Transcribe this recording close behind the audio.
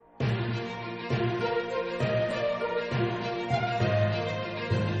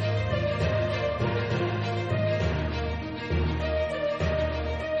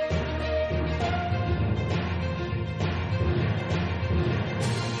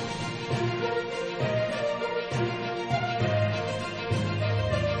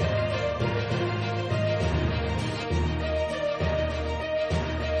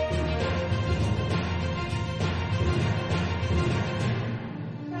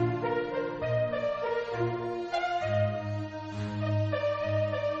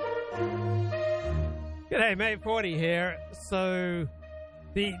G'day, Mate 40 here. So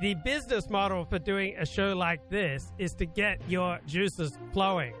the business model for doing a show like this is to get your juices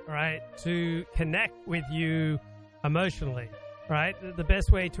flowing, right? To connect with you emotionally, right? The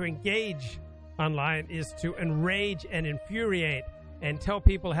best way to engage online is to enrage and infuriate and tell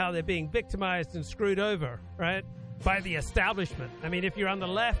people how they're being victimized and screwed over, right? By the establishment. I mean, if you're on the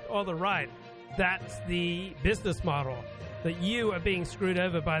left or the right, that's the business model, that you are being screwed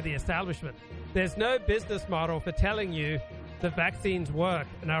over by the establishment. There's no business model for telling you that vaccines work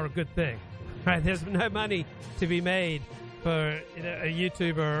and are a good thing, right? There's no money to be made for a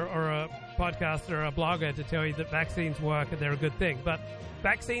YouTuber or a podcaster or a blogger to tell you that vaccines work and they're a good thing. But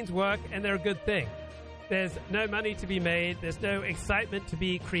vaccines work and they're a good thing. There's no money to be made. There's no excitement to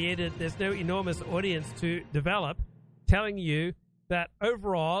be created. There's no enormous audience to develop telling you that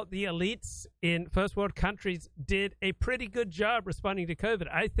overall the elites in first world countries did a pretty good job responding to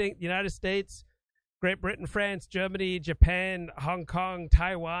COVID. I think the United States, Great Britain, France, Germany, Japan, Hong Kong,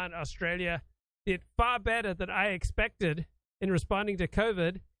 Taiwan, Australia did far better than I expected in responding to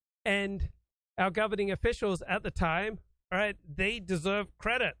COVID. And our governing officials at the time, all right, they deserve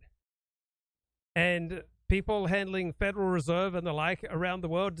credit. And people handling Federal Reserve and the like around the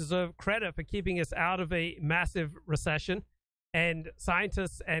world deserve credit for keeping us out of a massive recession. And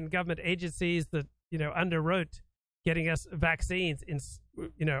scientists and government agencies that, underwrote getting us vaccines in,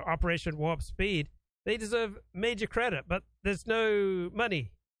 Operation Warp Speed, they deserve major credit, but there's no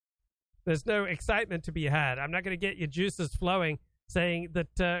money. There's no excitement to be had. I'm not going to get your juices flowing saying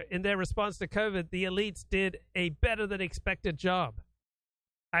that in their response to COVID, the elites did a better than expected job.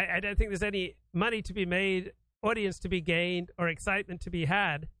 I don't think there's any money to be made, audience to be gained, or excitement to be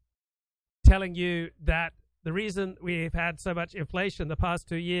had telling you that the reason we've had so much inflation the past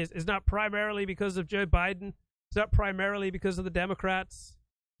 2 years is not primarily because of Joe Biden. It's not primarily because of the Democrats.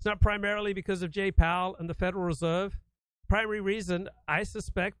 It's not primarily because of Jay Powell and the Federal Reserve. Primary reason, I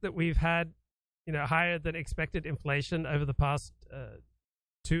suspect that we've had, higher than expected inflation over the past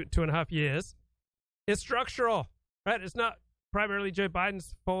 2.5 years. It's structural, right? It's not primarily Joe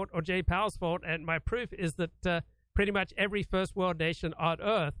Biden's fault or Jay Powell's fault. And my proof is that pretty much every first world nation on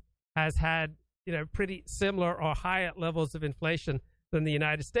earth has had pretty similar or higher levels of inflation than the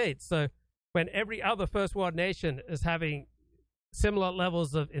United States. So when every other first world nation is having similar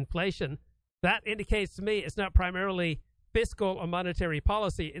levels of inflation, that indicates to me it's not primarily fiscal or monetary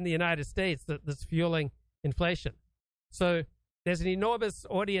policy in the United States that's fueling inflation. So there's an enormous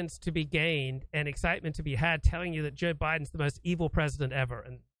audience to be gained and excitement to be had telling you that Joe Biden's the most evil president ever.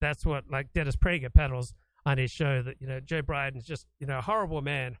 And that's what Dennis Prager peddles on his show, that, Joe Biden's just, a horrible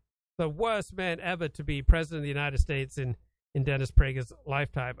man. The worst man ever to be president of the United States in Dennis Prager's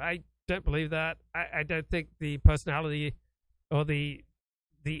lifetime. I don't believe that. I don't think the personality or the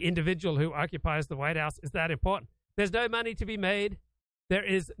individual who occupies the White House is that important. There's no money to be made. There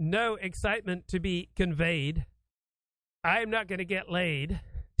is no excitement to be conveyed. I'm not going to get laid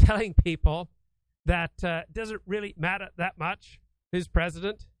telling people that doesn't really matter that much who's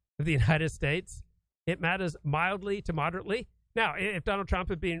president of the United States. It matters mildly to moderately. Now, if Donald Trump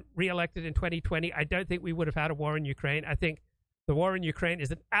had been reelected in 2020, I don't think we would have had a war in Ukraine. I think the war in Ukraine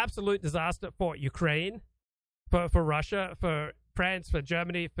is an absolute disaster for Ukraine, for Russia, for France, for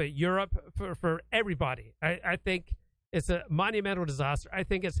Germany, for Europe, for everybody. I think it's a monumental disaster. I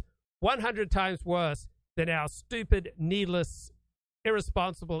think it's 100 times worse than our stupid, needless,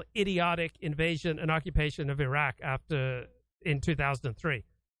 irresponsible, idiotic invasion and occupation of Iraq in 2003.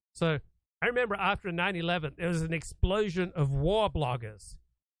 So I remember after 9/11, there was an explosion of war bloggers.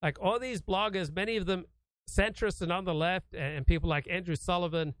 Like all these bloggers, many of them centrists and on the left, and people like Andrew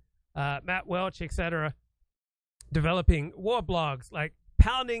Sullivan, Matt Welch, etc., developing war blogs, like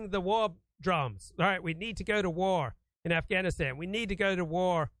pounding the war drums. All right, we need to go to war in Afghanistan. We need to go to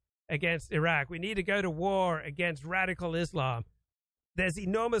war against Iraq. We need to go to war against radical Islam. There's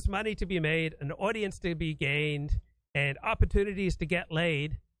enormous money to be made, an audience to be gained, and opportunities to get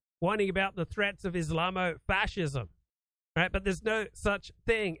laid, warning about the threats of Islamofascism, right? But there's no such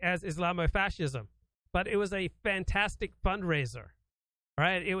thing as Islamofascism. But it was a fantastic fundraiser,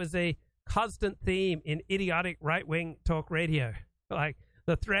 right? It was a constant theme in idiotic right-wing talk radio, like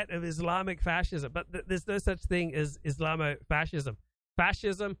the threat of Islamic fascism. But there's no such thing as Islamofascism.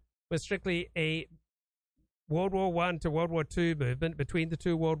 Fascism was strictly a World War I to World War II movement between the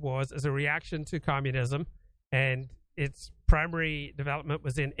two world wars as a reaction to communism, and its primary development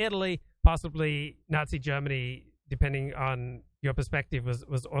was in Italy, possibly Nazi Germany, depending on your perspective,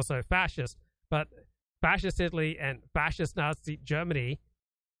 was also fascist. But fascist Italy and fascist Nazi Germany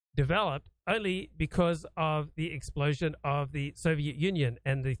developed only because of the explosion of the Soviet Union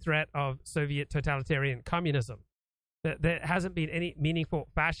and the threat of Soviet totalitarian communism. There hasn't been any meaningful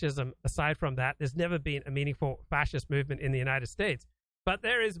fascism aside from that. There's never been a meaningful fascist movement in the United States. But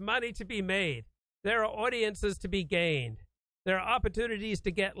there is money to be made. There are audiences to be gained. There are opportunities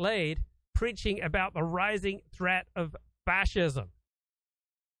to get laid preaching about the rising threat of fascism.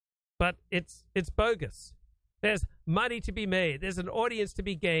 But it's bogus. There's money to be made. There's an audience to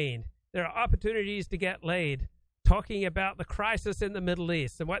be gained. There are opportunities to get laid talking about the crisis in the Middle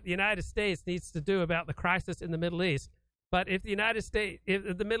East and what the United States needs to do about the crisis in the Middle East. But if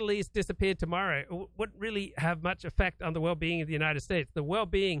if the Middle East disappeared tomorrow, it wouldn't really have much effect on the well-being of the United States. The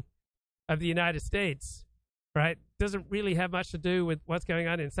well-being of the United States, right, doesn't really have much to do with what's going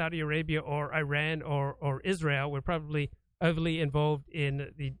on in Saudi Arabia or Iran or Israel. We're probably overly involved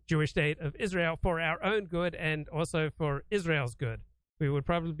in the Jewish state of Israel for our own good and also for Israel's good. We would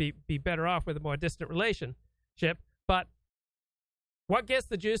probably be better off with a more distant relationship. But what gets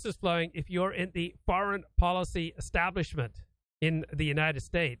the juices flowing if you're in the foreign policy establishment in the United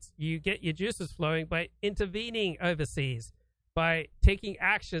States? You get your juices flowing by intervening overseas, by taking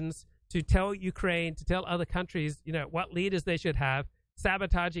actions to tell Ukraine, to tell other countries, what leaders they should have,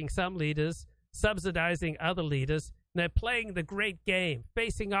 sabotaging some leaders, subsidizing other leaders. They're playing the great game,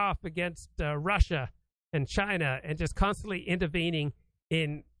 facing off against Russia and China, and just constantly intervening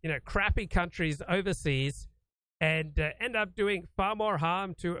in crappy countries overseas, and end up doing far more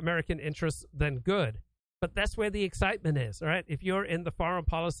harm to American interests than good. But that's where the excitement is, all right? If you're in the foreign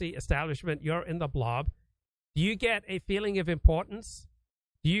policy establishment, you're in the blob, do you get a feeling of importance?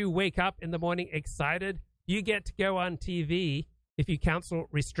 Do you wake up in the morning excited? Do you get to go on TV if you counsel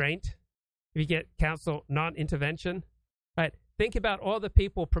restraint? If you get counsel non-intervention? Right? Think about all the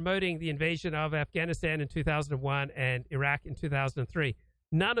people promoting the invasion of Afghanistan in 2001 and Iraq in 2003.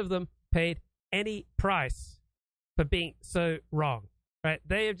 None of them paid any price for being so wrong. Right?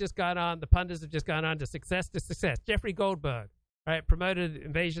 They have just gone on, the pundits have just gone on to success. Jeffrey Goldberg, right, promoted the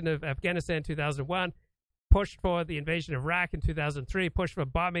invasion of Afghanistan in 2001, pushed for the invasion of Iraq in 2003, pushed for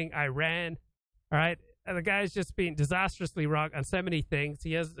bombing Iran. All right? And the guy's just been disastrously wrong on so many things.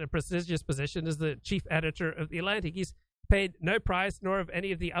 He has a prestigious position as the chief editor of The Atlantic. He's paid no price, nor of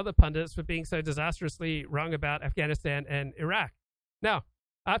any of the other pundits, for being so disastrously wrong about Afghanistan and Iraq. Now,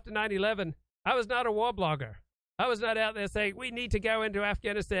 after 9/11, I was not a war blogger. I was not out there saying, we need to go into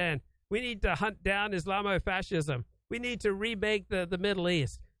Afghanistan. We need to hunt down Islamofascism. We need to remake the Middle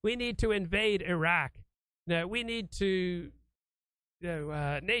East. We need to invade Iraq. No, we need to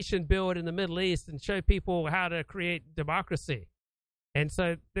nation build in the Middle East and show people how to create democracy. And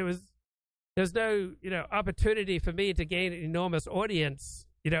so there's no opportunity for me to gain an enormous audience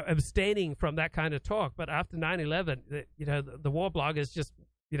abstaining from that kind of talk. But after 9/11, the war bloggers just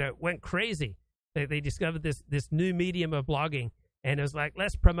went crazy. They discovered this new medium of blogging, and it was like,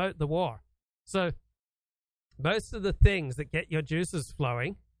 let's promote the war. So most of the things that get your juices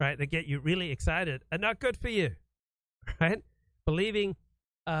flowing, right, that get you really excited, are not good for you, right? Believing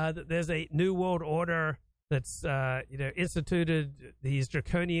that there's a new world order that's instituted these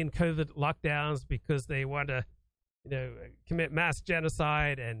draconian COVID lockdowns because they want to commit mass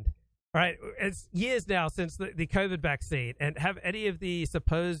genocide. And all right, it's years now since the COVID vaccine, and have any of the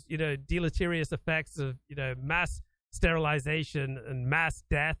supposed deleterious effects of mass sterilization and mass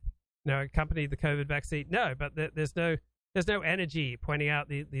death accompanied the COVID vaccine? No, but there's no energy pointing out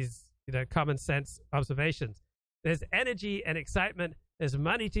these common sense observations. There's energy and excitement. There's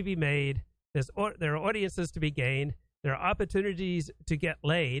money to be made. There are audiences to be gained. There are opportunities to get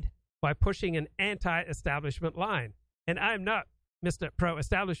laid by pushing an anti-establishment line. And I'm not Mr.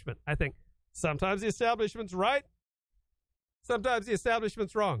 Pro-establishment. I think sometimes the establishment's right. Sometimes the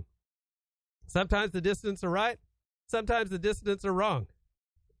establishment's wrong. Sometimes the dissidents are right. Sometimes the dissidents are wrong.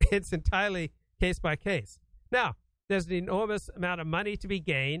 It's entirely case by case. Now, there's an enormous amount of money to be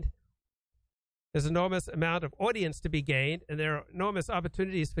gained. There's an enormous amount of audience to be gained, and there are enormous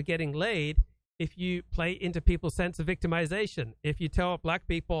opportunities for getting laid if you play into people's sense of victimization. If you tell black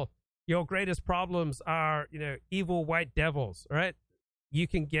people your greatest problems are, evil white devils, right? You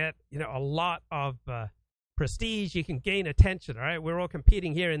can get, a lot of prestige. You can gain attention, all right? We're all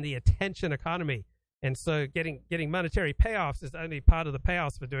competing here in the attention economy. And so getting monetary payoffs is only part of the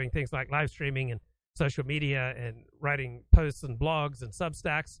payoffs for doing things like live streaming and social media and writing posts and blogs and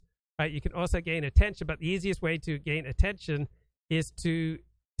Substacks. Right? You can also gain attention, but the easiest way to gain attention is to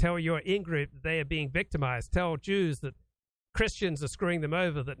tell your in-group that they are being victimized. Tell Jews that Christians are screwing them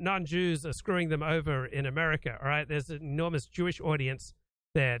over, that non-Jews are screwing them over in America. All right, there's an enormous Jewish audience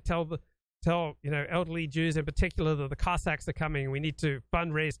there. Tell tell, elderly Jews in particular that the Cossacks are coming. We need to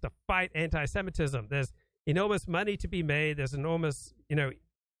fundraise to fight anti-Semitism. There's enormous money to be made. There's enormous,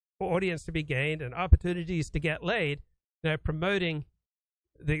 audience to be gained and opportunities to get laid, promoting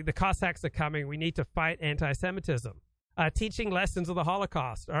the Cossacks are coming. We need to fight anti-Semitism. Teaching lessons of the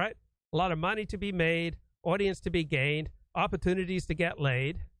Holocaust, all right? A lot of money to be made, audience to be gained, opportunities to get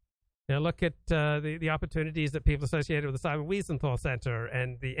laid. Look at the opportunities that people associated with the Simon Wiesenthal Center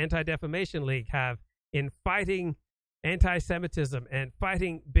and the Anti-Defamation League have in fighting anti-Semitism and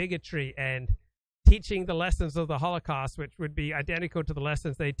fighting bigotry and teaching the lessons of the Holocaust, which would be identical to the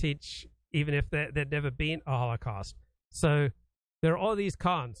lessons they teach even if there'd never been a Holocaust. So there are all these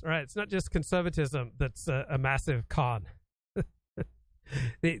cons, right? It's not just conservatism that's a massive con.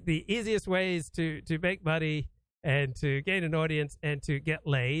 The easiest ways to make money and to gain an audience and to get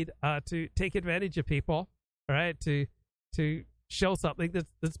laid are to take advantage of people, all right? To show something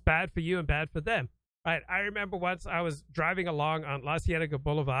that's bad for you and bad for them, right? I remember once I was driving along on La Cienega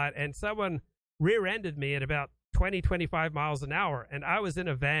Boulevard and someone rear-ended me at about 20, 25 miles an hour, and I was in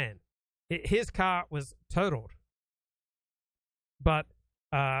a van. His car was totaled, but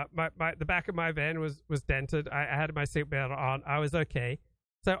the back of my van was dented. I had my seatbelt on. I was okay.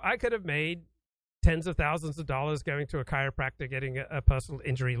 So I could have made tens of thousands of dollars going to a chiropractor, getting a personal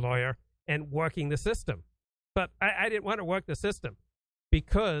injury lawyer, and working the system. But I didn't want to work the system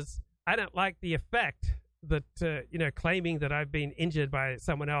because I don't like the effect that, claiming that I've been injured by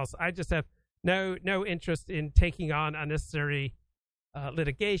someone else. I just have no interest in taking on unnecessary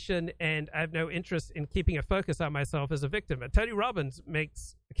litigation, and I have no interest in keeping a focus on myself as a victim. And Tony Robbins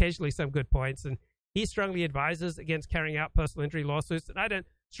makes occasionally some good points, and he strongly advises against carrying out personal injury lawsuits, and I don't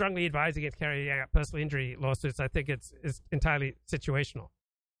strongly advise against carrying out personal injury lawsuits. I think it's entirely situational.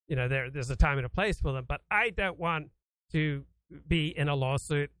 There's a time and a place for them, but I don't want to be in a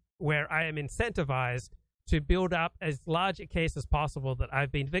lawsuit where I am incentivized to build up as large a case as possible that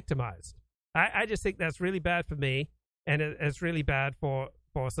I've been victimized. I just think that's really bad for me, and it's really bad for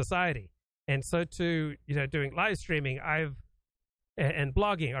society. And so too, doing live streaming, and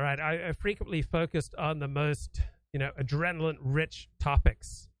blogging, all right, I frequently focused on the most, adrenaline-rich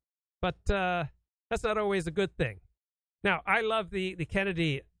topics. But that's not always a good thing. Now, I love the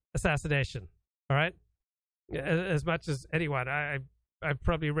Kennedy assassination, all right, as much as anyone. I've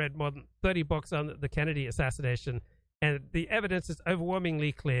probably read more than 30 books on the Kennedy assassination, and the evidence is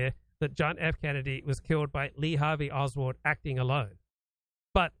overwhelmingly clear that John F. Kennedy was killed by Lee Harvey Oswald acting alone.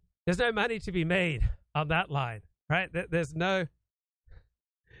 But there's no money to be made on that line, right? There's no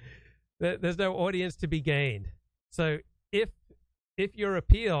audience to be gained. So if your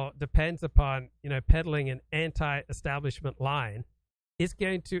appeal depends upon, peddling an anti-establishment line, it's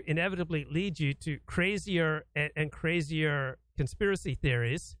going to inevitably lead you to crazier and crazier conspiracy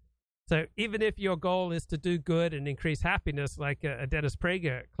theories. So even if your goal is to do good and increase happiness, like Dennis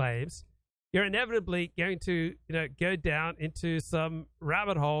Prager claims, you're inevitably going to, go down into some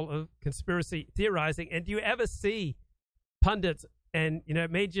rabbit hole of conspiracy theorizing. And do you ever see pundits and,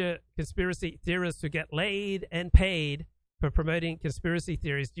 major conspiracy theorists who get laid and paid for promoting conspiracy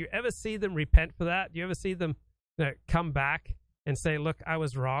theories? Do you ever see them repent for that? Do you ever see them come back and say, look, I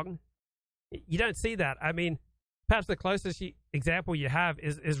was wrong? You don't see that. I mean, perhaps the closest example you have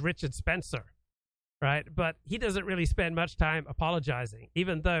is Richard Spencer, right? But he doesn't really spend much time apologizing,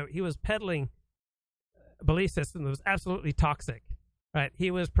 even though he was peddling a belief system that was absolutely toxic, right?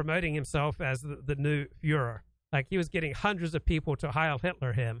 He was promoting himself as the new Führer. Like, he was getting hundreds of people to Heil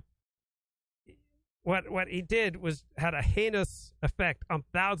Hitler him. What he did had a heinous effect on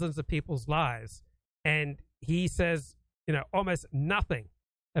thousands of people's lives. And he says, almost nothing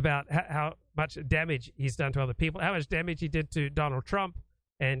about how much damage he's done to other people, how much damage he did to Donald Trump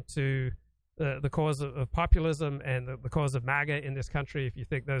and to the cause of populism and the cause of MAGA in this country. If you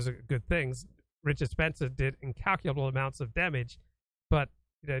think those are good things, Richard Spencer did incalculable amounts of damage, but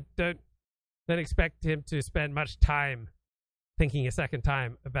don't expect him to spend much time thinking a second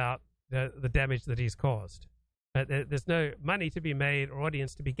time about the damage that he's caused. There's no money to be made or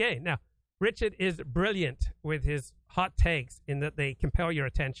audience to be gained. Now, Richard is brilliant with his hot takes in that they compel your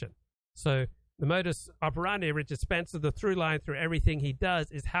attention. So the modus operandi of Richard Spencer, the through line through everything he does,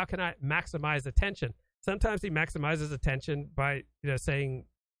 is how can I maximize attention? Sometimes he maximizes attention by saying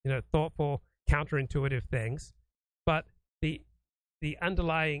thoughtful, counterintuitive things, but the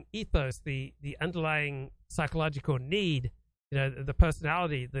underlying ethos, the underlying psychological need, the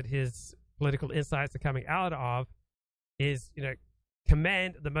personality that his political insights are coming out of is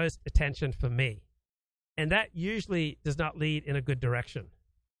command the most attention for me. And that usually does not lead in a good direction.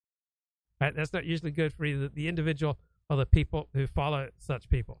 Right? That's not usually good for either the individual or the people who follow such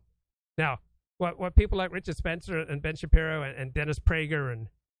people. Now, what people like Richard Spencer and Ben Shapiro and Dennis Prager and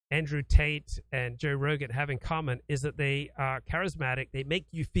Andrew Tate and Joe Rogan have in common is that they are charismatic. They make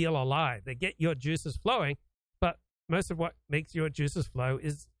you feel alive. They get your juices flowing, but most of what makes your juices flow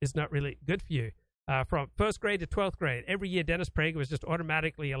is not really good for you. From first grade to 12th grade, every year Dennis Prager was just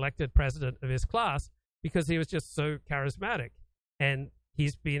automatically elected president of his class because he was just so charismatic. And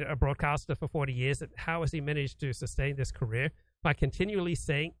he's been a broadcaster for 40 years. And how has he managed to sustain this career? By continually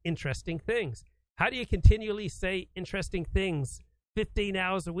saying interesting things. How do you continually say interesting things 15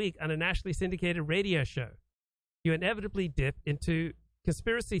 hours a week on a nationally syndicated radio show? You inevitably dip into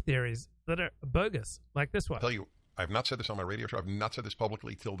conspiracy theories that are bogus, like this one. I'll tell you, I've not said this on my radio show. I've not said this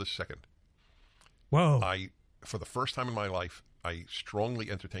publicly till this second. Whoa. For the first time in my life, I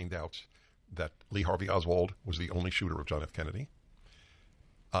strongly entertained doubts that Lee Harvey Oswald was the only shooter of John F. Kennedy.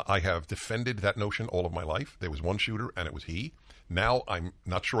 I have defended that notion all of my life. There was one shooter, and it was he. Now I'm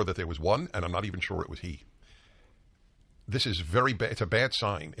not sure that there was one, and I'm not even sure it was he. This is very bad. It's a bad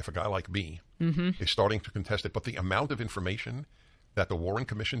sign if a guy like me is starting to contest it. But the amount of information that the Warren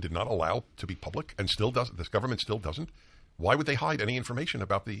Commission did not allow to be public and still doesn't, this government still doesn't, why would they hide any information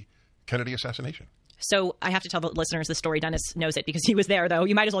about the Kennedy assassination? So I have to tell the listeners the story. Dennis knows it because he was there, though.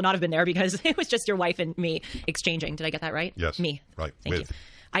 You might as well not have been there because it was just your wife and me exchanging. Did I get that right? Yes. Me. Right. Thank you.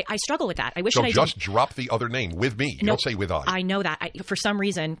 I struggle with that. I wish so that I just drop the other name with me. You don't say with I. I know that. For some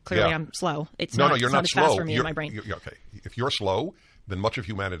reason, clearly I'm slow. It's not, you're it's not as slow. Fast for me in my brain. Okay. If you're slow, then much of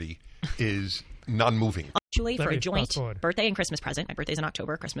humanity is non-moving. Julie, for a joint birthday and Christmas present. My birthday's in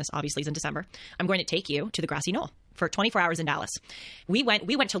October. Christmas obviously is in December. I'm going to take you to the grassy knoll for 24 hours in Dallas. We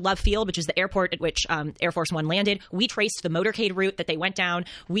went to Love Field, which is the airport at which Air Force One landed. We traced the motorcade route that they went down.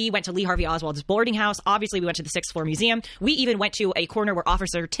 We went to Lee Harvey Oswald's boarding house. Obviously, we went to the 6th floor museum. We even went to a corner where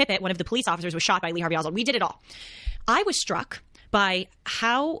Officer Tippit, one of the police officers, was shot by Lee Harvey Oswald. We did it all. I was struck by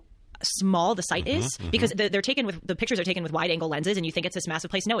how small the site is because the pictures are taken with wide angle lenses and you think it's this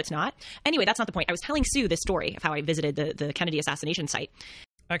massive place. No, it's not. Anyway, that's not the point. I was telling Sue this story of how I visited the Kennedy assassination site.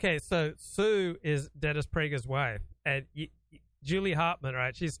 Okay, so Sue is Dennis Prager's wife, and Julie Hartman,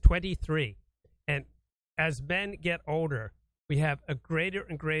 right? She's 23, and as men get older, we have a greater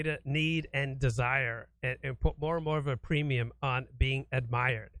and greater need and desire, and put more and more of a premium on being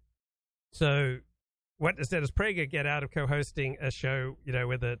admired. So what does Dennis Prager get out of co-hosting a show,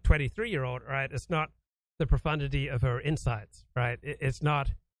 with a 23-year-old, right? It's not the profundity of her insights, right? It's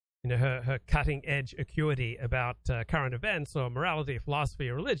not, her cutting-edge acuity about current events or morality, philosophy,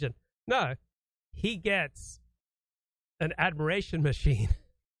 or religion. No, he gets an admiration machine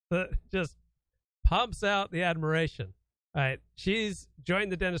that just pumps out the admiration, right? She's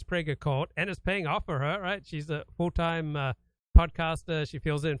joined the Dennis Prager cult, and it's paying off for her, right? She's a full-time podcaster. She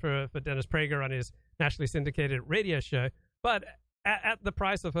fills in for Dennis Prager on his nationally syndicated radio show, but at the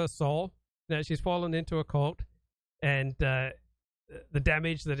price of her soul. She's fallen into a cult, and the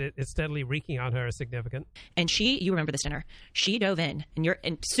damage that it is steadily wreaking on her is significant. And you remember this dinner, she dove in,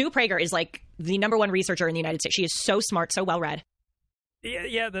 and Sue Prager is like the number one researcher in the United States. She is so smart, so well-read.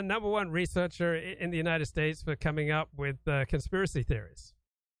 Yeah, the number one researcher in the United States for coming up with conspiracy theories.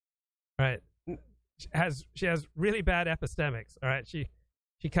 Right. She has really bad epistemics. All right. She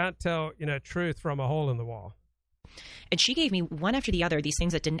can't tell, truth from a hole in the wall. And she gave me one after the other these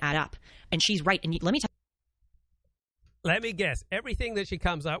things that didn't add up. And she's right. And let me guess. Everything that she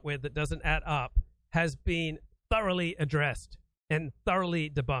comes up with that doesn't add up has been thoroughly addressed and thoroughly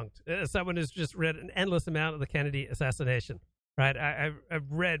debunked. Someone who's just read an endless amount of the Kennedy assassination, right?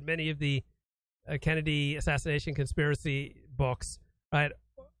 I've read many of the Kennedy assassination conspiracy books, right?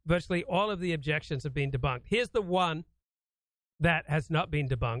 Virtually all of the objections have been debunked. Here's the one that has not been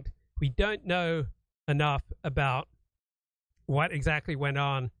debunked. We don't know enough about what exactly went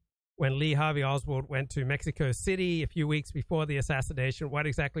on when Lee Harvey Oswald went to Mexico City a few weeks before the assassination, what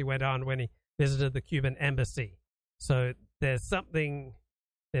exactly went on when he visited the Cuban embassy. So there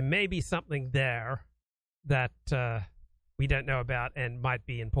may be something there that we don't know about and might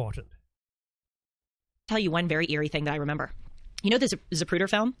be important. I'll tell you one very eerie thing that I remember. The Zapruder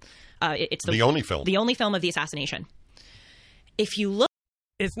film? It's the only film. The only film of the assassination. If you look...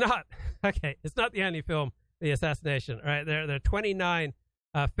 It's not the only film, the assassination, right? There are 29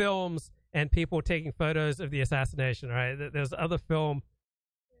 films and people taking photos of the assassination, right? There's other film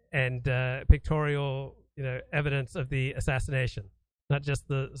and pictorial, evidence of the assassination, not just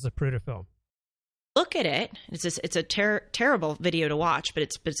the Zapruder film. Look at it. It's a terrible video to watch, but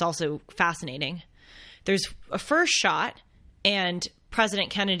it's also fascinating. There's a first shot, and President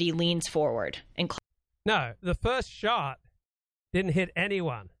Kennedy leans forward. No, the first shot didn't hit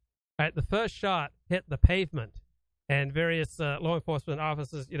anyone, right? The first shot hit the pavement, and various law enforcement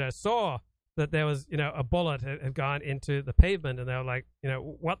officers, saw that there was, a bullet had gone into the pavement, and they were like,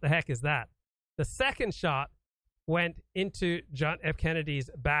 what the heck is that? The second shot went into John F. Kennedy's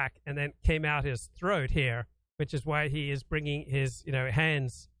back and then came out his throat here, which is why he is bringing his,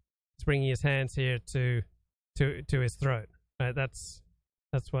 hands. He's bringing his hands here to his throat. Right? That's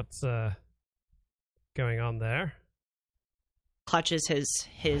what's going on there. Clutches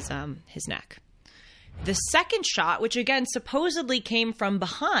his neck. The second shot, which again supposedly came from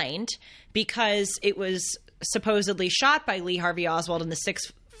behind because it was supposedly shot by Lee Harvey Oswald in the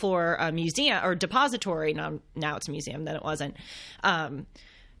 6th floor museum or depository. Now it's a museum, then it wasn't.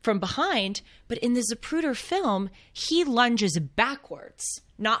 From behind, but in the Zapruder film, he lunges backwards,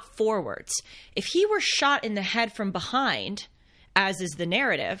 not forwards. If he were shot in the head from behind, as is the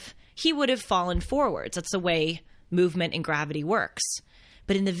narrative, he would have fallen forwards. That's the way movement and gravity works.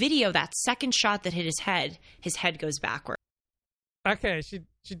 But in the video, that second shot that hit his head goes backward. Okay, she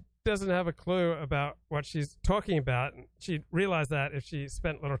doesn't have a clue about what she's talking about. She'd realize that if she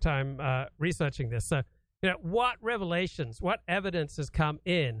spent a little time researching this. So, what revelations, what evidence has come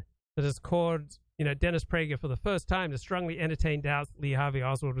in that has caused, Dennis Prager for the first time to strongly entertain doubts Lee Harvey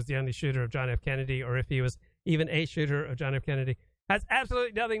Oswald was the only shooter of John F. Kennedy, or if he was even a shooter of John F. Kennedy, has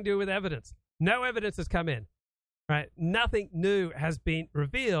absolutely nothing to do with evidence. No evidence has come in. Right? Nothing new has been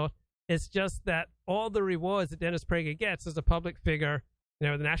revealed. It's just that all the rewards that Dennis Prager gets as a public figure,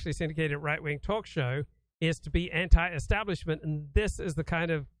 the nationally syndicated right-wing talk show, is to be anti-establishment. And this is the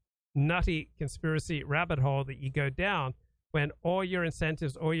kind of nutty conspiracy rabbit hole that you go down when all your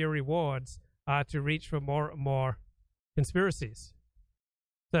incentives, all your rewards are to reach for more and more conspiracies.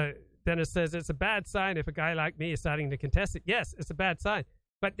 So Dennis says it's a bad sign if a guy like me is starting to contest it. Yes, it's a bad sign.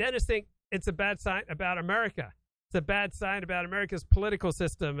 But Dennis thinks it's a bad sign about America. It's a bad sign about America's political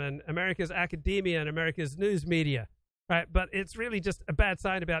system and America's academia and America's news media, right? But it's really just a bad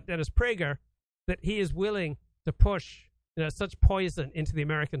sign about Dennis Prager that he is willing to push, such poison into the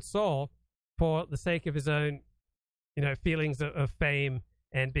American soul for the sake of his own, feelings of fame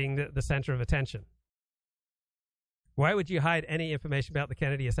and being the center of attention. Why would you hide any information about the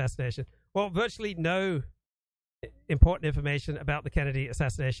Kennedy assassination? Well, virtually no important information about the Kennedy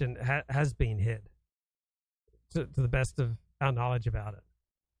assassination has been hid. To the best of our knowledge about it,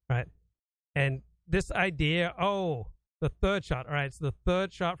 right? And this idea, the third shot, all right, so the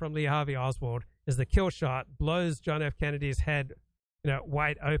third shot from Lee Harvey Oswald is the kill shot, blows John F. Kennedy's head,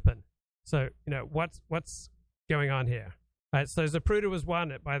 wide open. So, what's going on here? All right, so Zapruder was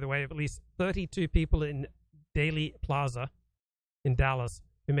one, by the way, of at least 32 people in Dealey Plaza in Dallas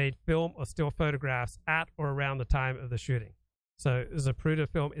who made film or still photographs at or around the time of the shooting. So the Zapruder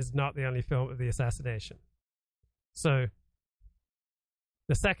film is not the only film of the assassination. So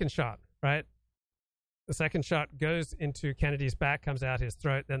the second shot, right? The second shot goes into Kennedy's back, comes out his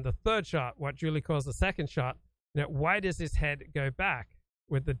throat. Then the third shot, what Julie calls the second shot, why does his head go back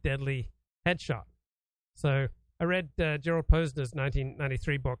with the deadly headshot? So I read Gerald Posner's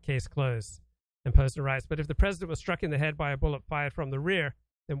 1993 book, Case Closed, and Posner writes, but if the president was struck in the head by a bullet fired from the rear,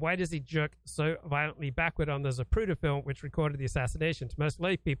 then why does he jerk so violently backward on the Zapruder film, which recorded the assassination? To most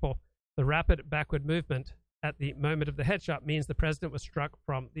lay people, the rapid backward movement at the moment of the headshot means the president was struck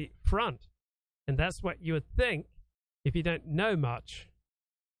from the front. And that's what you would think if you don't know much.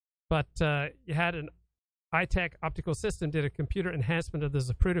 But you had an iTech optical system did a computer enhancement of the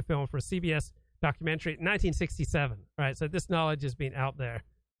Zapruder film for a CBS documentary in 1967. Right, so this knowledge has been out there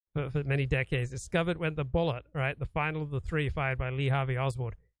for many decades. Discovered when the bullet, right, the final of the three fired by Lee Harvey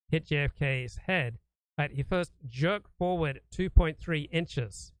Oswald, hit JFK's head. Right, he first jerked forward 2.3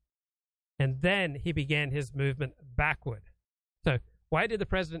 inches. And then he began his movement backward. So why did the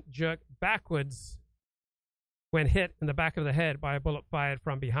president jerk backwards when hit in the back of the head by a bullet fired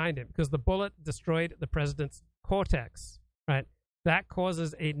from behind him? Because the bullet destroyed the president's cortex, right? That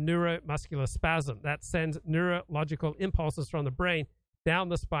causes a neuromuscular spasm. That sends neurological impulses from the brain down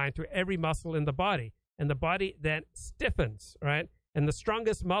the spine to every muscle in the body. And the body then stiffens, right? And the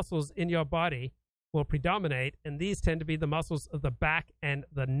strongest muscles in your body will predominate. And these tend to be the muscles of the back and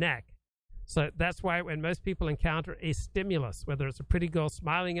the neck. So that's why when most people encounter a stimulus, whether it's a pretty girl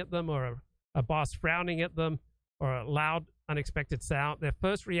smiling at them or a boss frowning at them or a loud, unexpected sound, their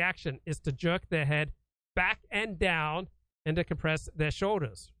first reaction is to jerk their head back and down and to compress their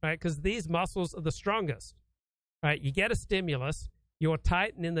shoulders, right? Because these muscles are the strongest, right? You get a stimulus, you're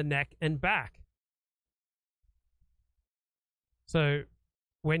tighten in the neck and back. So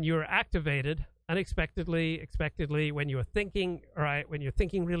when you're activated unexpectedly, expectedly, when you're thinking, right, when you're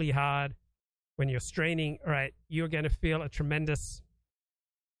thinking really hard, when you're straining, right, you're going to feel a tremendous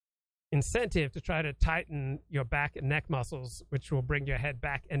incentive to try to tighten your back and neck muscles, which will bring your head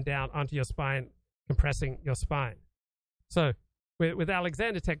back and down onto your spine, compressing your spine. So with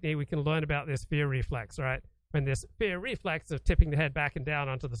Alexander technique, we can learn about this fear reflex, right? When this fear reflex of tipping the head back and down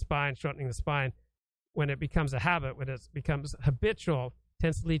onto the spine, shortening the spine, when it becomes a habit, when it becomes habitual,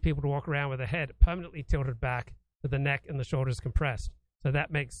 tends to lead people to walk around with the head permanently tilted back with the neck and the shoulders compressed. So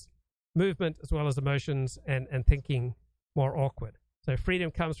that makes movement as well as emotions and thinking more awkward. So freedom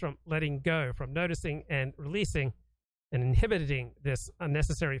comes from letting go, from noticing and releasing and inhibiting this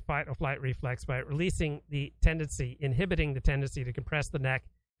unnecessary fight or flight reflex by releasing the tendency, inhibiting the tendency to compress the neck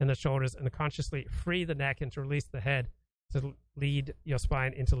and the shoulders and to consciously free the neck and to release the head to lead your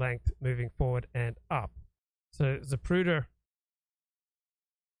spine into length, moving forward and up. So Zapruder,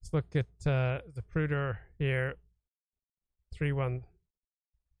 let's look at Zapruder here, 3-1.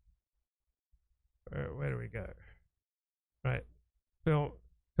 Where do we go? Right. Film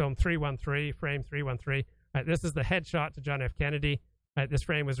 313, frame 313. Right, this is the headshot to John F. Kennedy. Right, this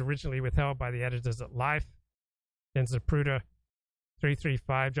frame was originally withheld by the editors at Life. Then Zapruder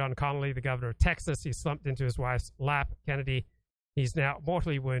 335, John Connally, the governor of Texas. He slumped into his wife's lap. Kennedy, he's now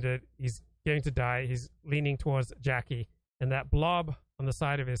mortally wounded. He's going to die. He's leaning towards Jackie. And that blob on the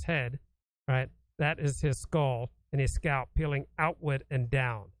side of his head, right, that is his skull and his scalp peeling outward and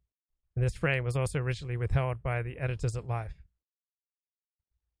down. And this frame was also originally withheld by the editors at Life.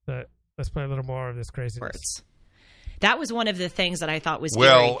 So let's play a little more of this craziness. Words. That was one of the things that I thought was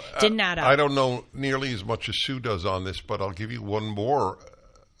eerie. Didn't add up. I don't know nearly as much as Sue does on this, but I'll give you one more.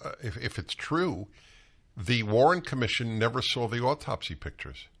 If it's true, the Warren Commission never saw the autopsy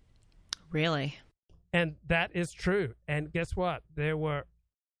pictures. Really? And that is true. And guess what? There were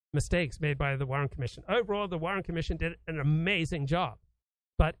mistakes made by the Warren Commission. Overall, the Warren Commission did an amazing job.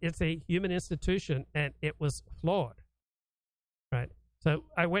 But it's a human institution, and it was flawed. Right? So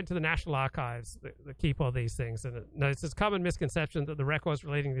I went to the National Archives that keep all these things, and it notes it's a common misconception that the records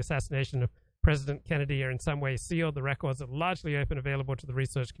relating to the assassination of President Kennedy are in some way sealed. The records are largely open, available to the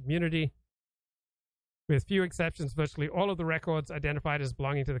research community. With few exceptions, virtually all of the records identified as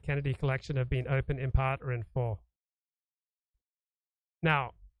belonging to the Kennedy collection have been open in part or in full.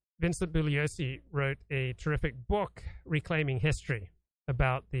 Now, Vincent Bugliosi wrote a terrific book, Reclaiming History,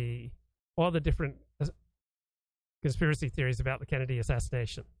 about all the different conspiracy theories about the Kennedy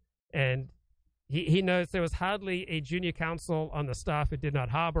assassination. And he notes there was hardly a junior counsel on the staff who did not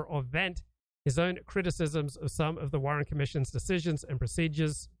harbor or vent his own criticisms of some of the Warren Commission's decisions and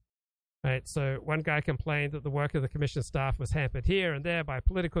procedures. Right, so one guy complained that the work of the commission staff was hampered here and there by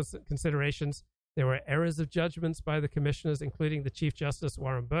political considerations. There were errors of judgments by the commissioners, including the Chief Justice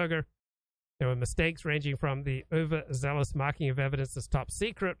Warren Burger. There were mistakes ranging from the overzealous marking of evidence as top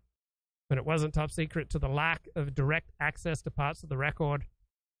secret, when it wasn't top secret, to the lack of direct access to parts of the record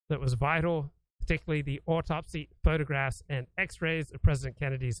that was vital, particularly the autopsy photographs and x-rays of President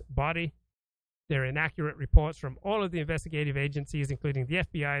Kennedy's body. There are inaccurate reports from all of the investigative agencies, including the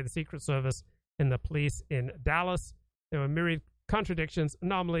FBI, the Secret Service, and the police in Dallas. There were myriad contradictions,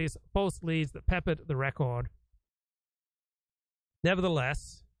 anomalies, false leads that peppered the record.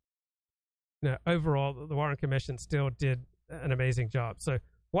 Nevertheless, overall, the Warren Commission still did an amazing job. So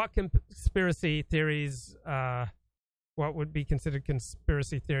what conspiracy theories, what would be considered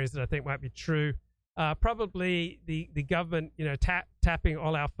conspiracy theories that I think might be true? Probably the government, tapping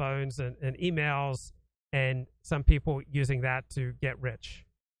all our phones and emails, and some people using that to get rich,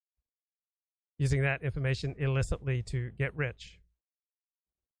 using that information illicitly to get rich.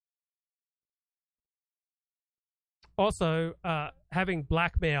 Also, having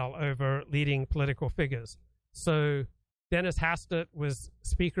blackmail over leading political figures. So Dennis Hastert was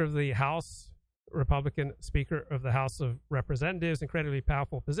Speaker of the House, Republican Speaker of the House of Representatives, incredibly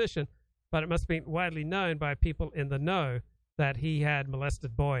powerful position, but it must be widely known by people in the know that he had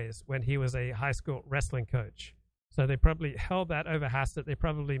molested boys when he was a high school wrestling coach. So they probably held that over Hastert. They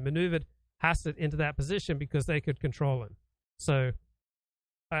probably maneuvered Hastert into that position because they could control him. So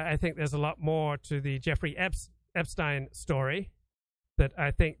I think there's a lot more to the Jeffrey Epstein story, that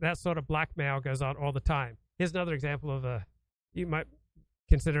I think that sort of blackmail goes on all the time. Here's another example of you might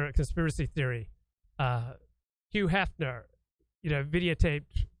consider a conspiracy theory. Hugh Hefner, videotaped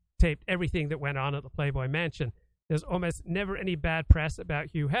everything that went on at the Playboy Mansion. There's almost never any bad press about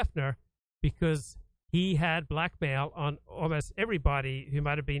Hugh Hefner because he had blackmail on almost everybody who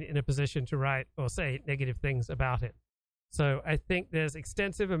might have been in a position to write or say negative things about him. So I think there's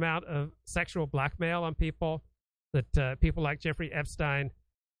extensive amount of sexual blackmail on people, that people like Jeffrey Epstein,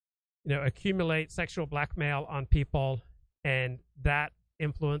 accumulate sexual blackmail on people, and that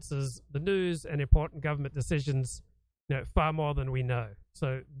influences the news and important government decisions far more than we know.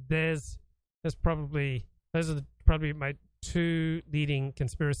 So those are probably my two leading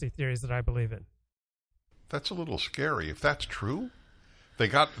conspiracy theories that I believe in. That's a little scary. If that's true, they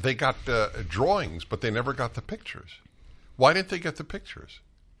got drawings, but they never got the pictures. Why didn't they get the pictures?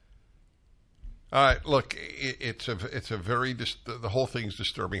 All right, look, it's a very the whole thing's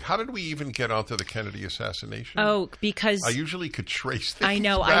disturbing. How did we even get onto the Kennedy assassination? Oh, because I usually could trace things I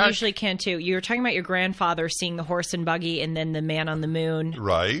know, back. I usually can too. You were talking about your grandfather seeing the horse and buggy, and then the man on the moon,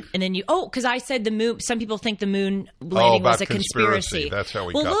 right? And then because I said the moon. Some people think the moon landing was a conspiracy. That's how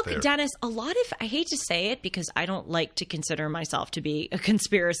we got there. Well, look, Dennis, a lot of I hate to say it because I don't like to consider myself to be a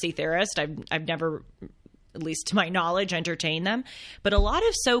conspiracy theorist. I've never, at least to my knowledge, entertain them. But a lot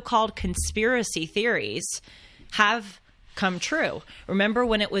of so-called conspiracy theories have come true. Remember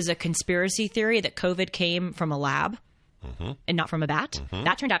when it was a conspiracy theory that COVID came from a lab and not from a bat?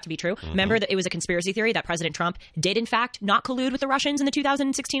 That turned out to be true. Remember that it was a conspiracy theory that President Trump did, in fact, not collude with the Russians in the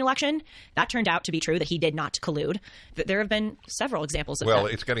 2016 election? That turned out to be true, that he did not collude. There have been several examples of that. Well,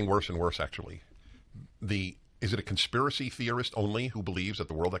 it's getting worse and worse, actually. Is it a conspiracy theorist only who believes that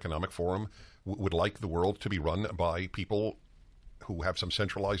the World Economic Forum would like the world to be run by people who have some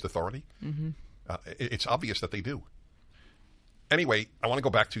centralized authority? It's obvious that they do. Anyway, I want to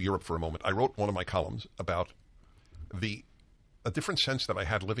go back to Europe for a moment. I wrote one of my columns about a different sense that I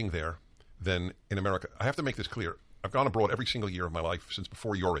had living there than in America. I have to make this clear. I've gone abroad every single year of my life since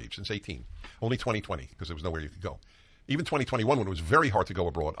before your age, since 18. Only 2020, because there was nowhere you could go. Even 2021, when it was very hard to go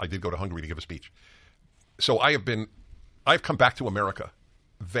abroad, I did go to Hungary to give a speech. So I've come back to America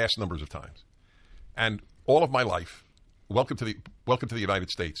vast numbers of times. And all of my life, welcome to the United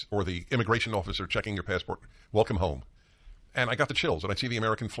States, or the immigration officer checking your passport, welcome home. And I got the chills, and I see the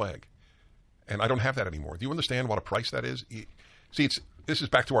American flag. And I don't have that anymore. Do you understand what a price that is? See, this is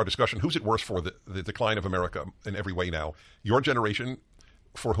back to our discussion. Who's it worse for, the decline of America in every way now? Your generation,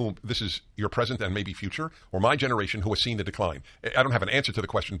 for whom this is your present and maybe future, or my generation who has seen the decline? I don't have an answer to the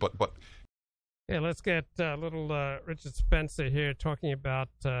question, but yeah, let's get little Richard Spencer here talking about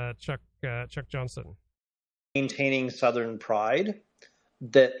Chuck Johnson. Maintaining Southern pride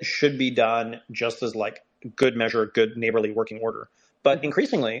that should be done just as like good measure, good neighborly working order. But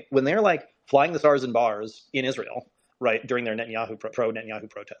increasingly, when they're like flying the stars and bars in Israel, right, during their pro-Netanyahu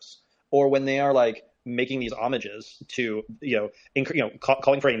protests, or when they are like making these homages to,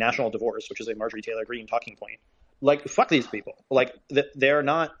 calling for a national divorce, which is a Marjorie Taylor Greene talking point, like, fuck these people. Like, they're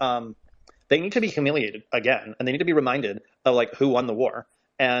not... They need to be humiliated again, and they need to be reminded of like who won the war.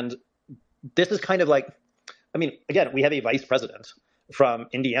 And this is kind of like, I mean, again, we have a vice president from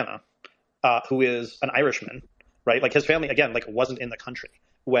Indiana who is an Irishman, right? Like his family, again, like wasn't in the country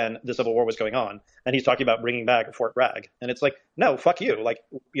when the Civil War was going on, and he's talking about bringing back Fort Bragg, and it's like, no, fuck you, like,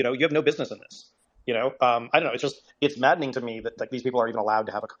 you have no business in this. I don't know. It's maddening to me that like these people are even allowed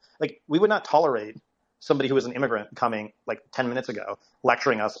to have we would not tolerate somebody who was an immigrant coming like 10 minutes ago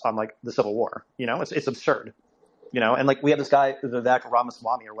lecturing us on like the Civil War. It's absurd, and like we have this guy, Vivek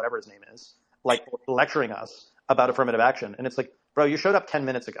Ramaswamy or whatever his name is, like lecturing us about affirmative action. And it's like, bro, you showed up 10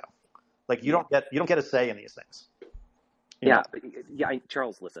 minutes ago. Like you don't get a say in these things. Yeah.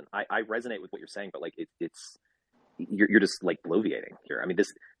 Charles, listen, I resonate with what you're saying, but like you're just like bloviating here. I mean,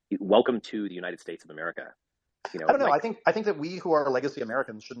 welcome to the United States of America. I don't know. Like, I think that we who are legacy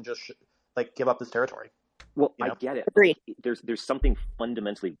Americans shouldn't just give up this territory. Well, I get it. Agreed. There's something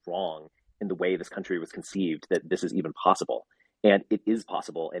fundamentally wrong in the way this country was conceived that this is even possible, and it is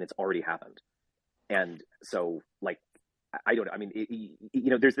possible, and it's already happened. And so, like, I don't know. I mean,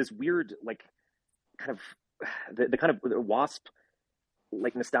 there's this weird, like, kind of the kind of WASP,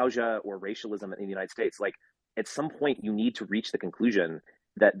 like nostalgia or racialism in the United States. Like, at some point, you need to reach the conclusion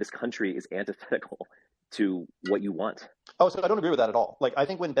that this country is antithetical to what you want. Oh, so I don't agree with that at all. Like, I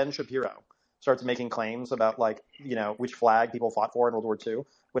think when Ben Shapiro starts making claims about like, which flag people fought for in World War II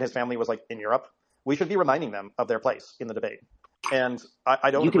when his family was like in Europe, we should be reminding them of their place in the debate. And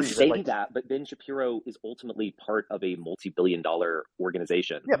I don't agree. You can say that, but Ben Shapiro is ultimately part of a multi-billion-dollar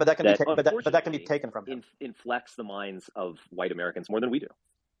organization. Yeah, but that can be taken from him. Inflects the minds of white Americans more than we do.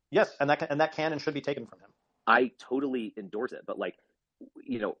 Yes, and that can and should be taken from him. I totally endorse it, but like,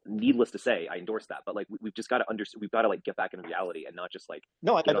 needless to say, I endorse that. But like, we've just got to we've got to like get back into reality and not just like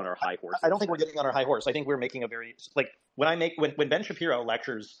get on our high horse. I don't think we're getting on our high horse. I think we're making a very like when Ben Shapiro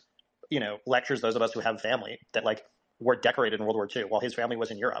lectures those of us who have family that like were decorated in World War II while his family was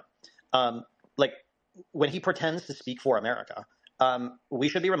in Europe. Like when he pretends to speak for America, we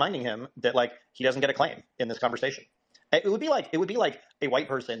should be reminding him that like he doesn't get a claim in this conversation. It would be like a white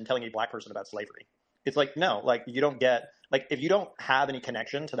person telling a black person about slavery. It's like, no, like you don't get, like if you don't have any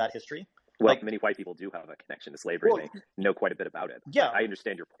connection to that history, Well, many white people do have a connection to slavery. Well, they know quite a bit about it. Yeah. I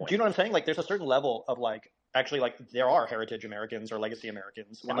understand your point. Do you know what I'm saying? Like, there's a certain level of like, actually, like, there are heritage Americans or legacy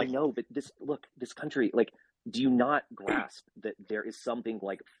Americans. Well, I know, but this country, like, do you not grasp that there is something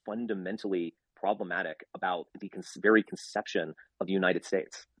like fundamentally problematic about the very conception of the United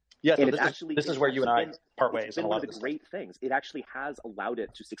States? Yeah, so this is where you and I part ways. It's been one of the great things. It actually has allowed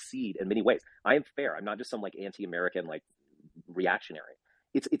it to succeed in many ways. I am fair. I'm not just some like anti-American like reactionary.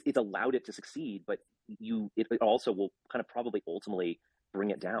 It's allowed it to succeed, but it also will kind of probably ultimately bring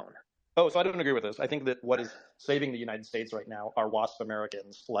it down. Oh, so I don't agree with this. I think that what is saving the United States right now are WASP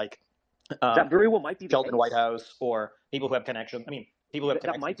Americans like that very well might be the Sheldon Whitehouse or people who have connection. I mean, people who have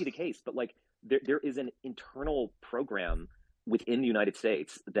that might be the case, but like there is an internal program within the United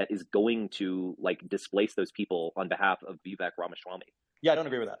States that is going to like displace those people on behalf of Vivek Ramaswamy. Yeah, I don't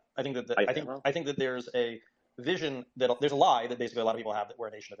agree with that. I think that I think that there's a vision that there's a lie that basically a lot of people have that we're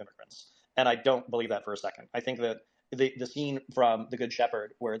a nation of immigrants, and I don't believe that for a second. I think that the scene from The Good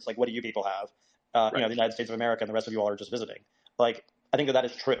Shepherd, where it's like, what do you people have? Right. You know, the United States of America, and the rest of you all are just visiting. Like, I think that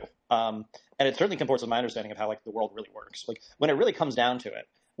is true, and it certainly comports with my understanding of how like the world really works. Like, when it really comes down to it,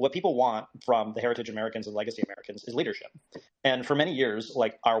 what people want from the heritage Americans and legacy Americans is leadership. And for many years,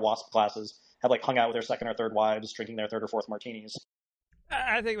 like our WASP classes have like hung out with their second or third wives, drinking their third or fourth martinis.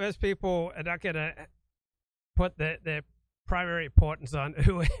 I think most people are not going to put their primary importance on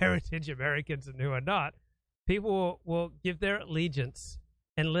who are heritage Americans and who are not. People will give their allegiance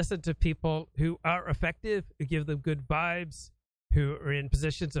and listen to people who are effective, who give them good vibes, who are in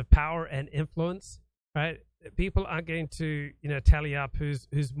positions of power and influence, right? People aren't going to, tally up who's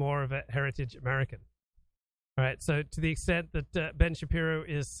more of a heritage American. All right. So to the extent that Ben Shapiro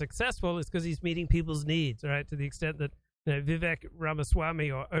is successful, is because he's meeting people's needs. Right. To the extent that Vivek Ramaswamy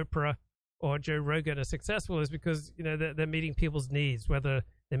or Oprah or Joe Rogan are successful, is because they're meeting people's needs, whether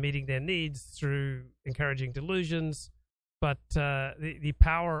they're meeting their needs through encouraging delusions, but the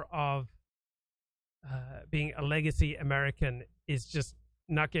power of being a legacy American is just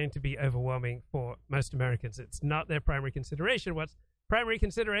not going to be overwhelming for most Americans. It's not their primary consideration. What's primary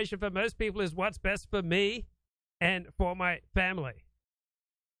consideration for most people is what's best for me and for my family,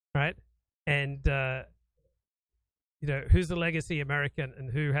 right? And who's a legacy American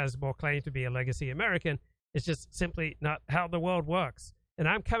and who has more claim to be a legacy American is just simply not how the world works. And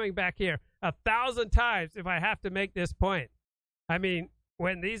I'm coming back here 1,000 times if I have to make this point. I mean,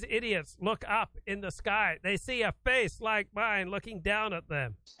 when these idiots look up in the sky, they see a face like mine looking down at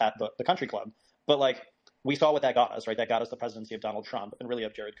them. At the country club. But, like, we saw what that got us, right? That got us the presidency of Donald Trump and really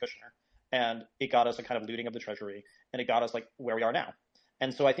of Jared Kushner. And it got us a kind of looting of the treasury. And it got us, like, where we are now.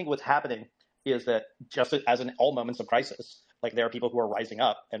 And so I think what's happening is that just as in all moments of crisis, like, there are people who are rising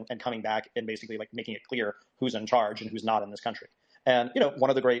up and coming back and basically, like, making it clear who's in charge and who's not in this country. And,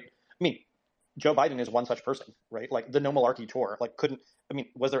 one of the great – Joe Biden is one such person, right? Like, the No Malarkey tour, like,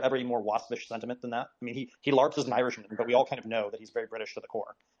 was there ever any more waspish sentiment than that? I mean, he LARPs as an Irishman, but we all kind of know that he's very British to the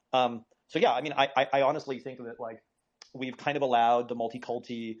core. So yeah, I mean, I honestly think that like we've kind of allowed the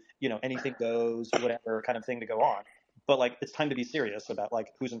multi-culti, anything goes, whatever kind of thing to go on. But like, it's time to be serious about like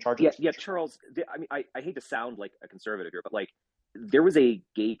who's in charge of this. Yeah, Charles. I hate to sound like a conservative here, but like there was a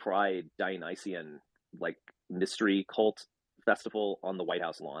gay pride Dionysian like mystery cult festival on the White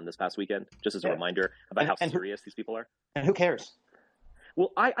House lawn this past weekend, just as a reminder about how serious these people are. And who cares?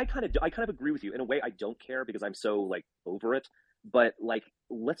 Well, I kind of agree with you. In a way, I don't care because I'm so like over it. But like,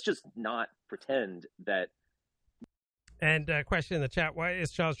 let's just not pretend that. And question in the chat: why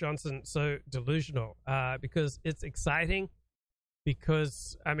is Charles Johnson so delusional? Because it's exciting.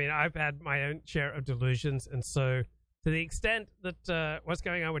 Because I've had my own share of delusions, and so to the extent that what's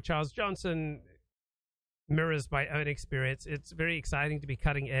going on with Charles Johnson mirrors my own experience, it's very exciting to be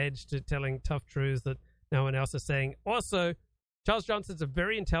cutting edge, to telling tough truths that no one else is saying. Also, Charles Johnson's a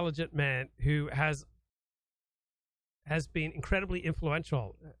very intelligent man who has been incredibly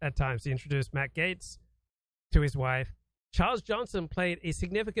influential at times. He introduced Matt Gaetz to his wife. Charles Johnson played a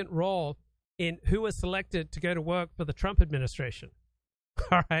significant role in who was selected to go to work for the Trump administration.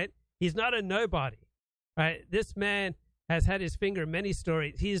 All right? He's not a nobody. Right? This man has had his finger in many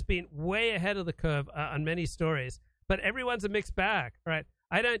stories. He's been way ahead of the curve on many stories. But everyone's a mixed bag, right?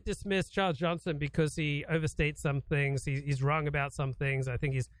 I don't dismiss Charles Johnson because he overstates some things. He's wrong about some things. I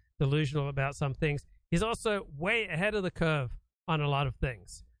think he's delusional about some things. He's also way ahead of the curve on a lot of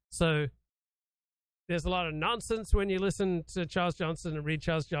things. So there's a lot of nonsense when you listen to Charles Johnson and read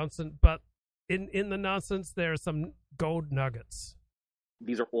Charles Johnson, but in the nonsense, there are some gold nuggets.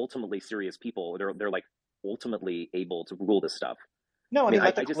 These are ultimately serious people. They're like ultimately able to rule this stuff. No, I mean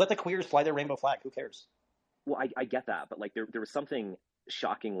let the queers fly their rainbow flag. Who cares? Well, I get that, but like there was something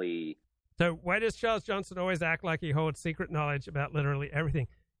shockingly So why does Charles Johnson always act like he holds secret knowledge about literally everything?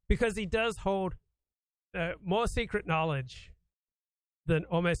 Because he does hold more secret knowledge than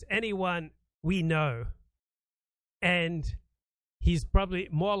almost anyone we know. And he's probably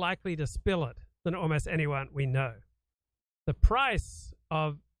more likely to spill it than almost anyone we know. The price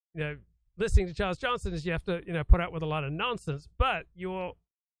of listening to Charles Johnson is you have to put up with a lot of nonsense, but you'll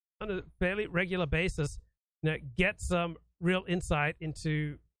on a fairly regular basis get some real insight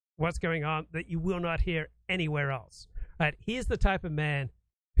into what's going on that you will not hear anywhere else. Right? He's the type of man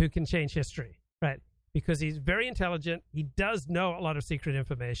who can change history, right? Because he's very intelligent. He does know a lot of secret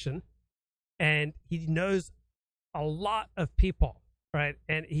information, and he knows a lot of people, right?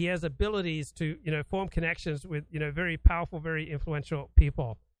 And he has abilities to, form connections with, very powerful, very influential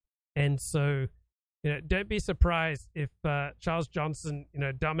people. And so, don't be surprised if Charles Johnson,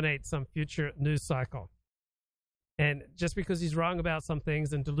 dominates some future news cycle. And just because he's wrong about some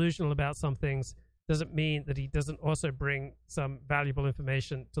things and delusional about some things doesn't mean that he doesn't also bring some valuable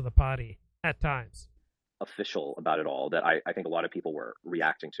information to the party at times. Official about it all that I think a lot of people were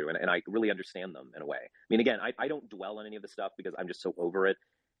reacting to, and I really understand them in a way. I mean, again, I don't dwell on any of this stuff because I'm just so over it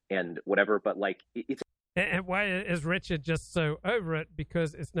and whatever, but like it's... And why is Richard just so over it?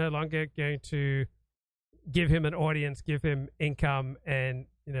 Because it's no longer going to give him an audience, give him income, and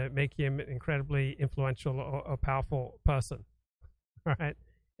make him an incredibly influential or powerful person, right?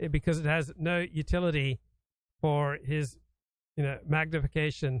 Because it has no utility for his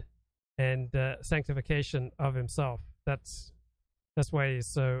magnification and sanctification of himself. That's why he's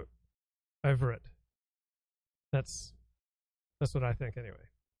so over it. That's what I think anyway.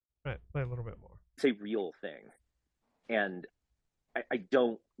 Right, play a little bit more. It's a real thing, and I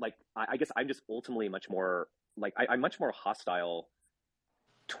don't like. I guess I'm just ultimately much more like I'm much more hostile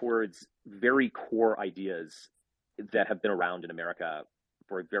towards very core ideas that have been around in America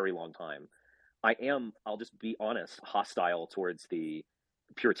for a very long time. I'll just be honest, hostile towards the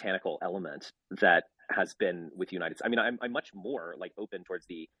puritanical element that has been with the United States. I mean, I'm much more like open towards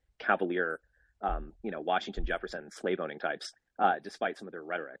the cavalier, Washington Jefferson slave owning types, despite some of their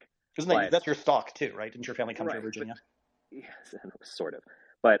rhetoric. That's your stock too, right? Didn't your family come from Virginia? Yes, sort of.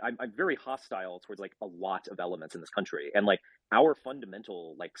 But I'm very hostile towards like a lot of elements in this country, and like our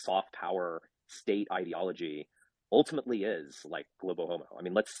fundamental like soft power state ideology ultimately is like globo homo. I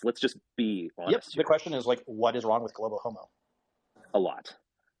mean, let's just be honest. The question is like, what is wrong with globo homo? A lot.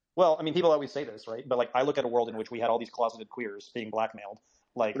 Well, I mean, people always say this, right? But like, I look at a world in which we had all these closeted queers being blackmailed.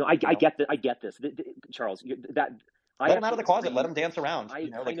 Like, no, I get that. I get this, Charles. Let them out of the closet. Let them dance around. I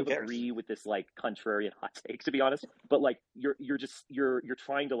kind of agree with this like contrarian hot take, to be honest. But like, you're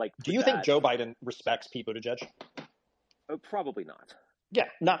trying to like. Do you think Joe Biden respects Pete Buttigieg? Probably not. Yeah,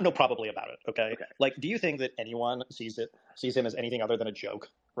 no, probably about it. Okay. Like, do you think that anyone sees him as anything other than a joke,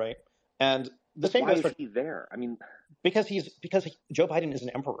 right? And the same goes for. Why is he there? I mean, because Joe Biden is an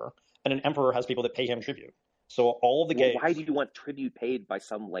emperor, and an emperor has people that pay him tribute. So all of the gays. Why do you want tribute paid by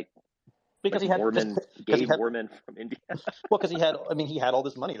some like? Because like Mormon from India. Well, because he had all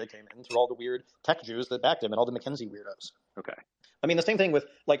this money that came in through all the weird tech Jews that backed him and all the McKinsey weirdos. Okay. I mean, the same thing with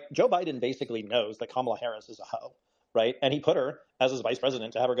like Joe Biden basically knows that Kamala Harris is a hoe, right? And he put her as his vice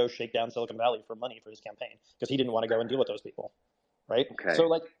president to have her go shake down Silicon Valley for money for his campaign because he didn't want to go and deal with those people, right? Okay. So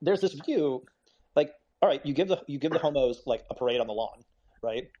like, there's this view, like, all right, you give the homos like a parade on the lawn,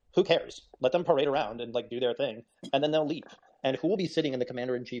 right? Who cares? Let them parade around and like do their thing, and then they'll leave. And who will be sitting in the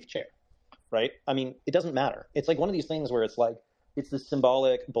commander-in-chief chair? Right? I mean, it doesn't matter. It's like one of these things where it's like, it's this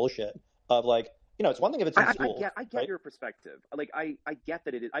symbolic bullshit of like, it's one thing if it's in school. I get right? your perspective. Like, I get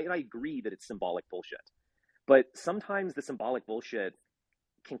that I agree that it's symbolic bullshit. But sometimes the symbolic bullshit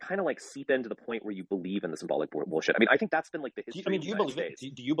can kind of like seep into the point where you believe in the symbolic bullshit. I mean, I think that's been like the history. Do you believe it?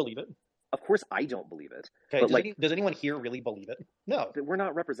 Do you believe it? Of course, I don't believe it. Okay. Does anyone here really believe it? No. We're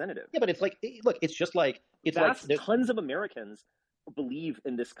not representative. Yeah, but it's like, look, it's just like, tons of Americans believe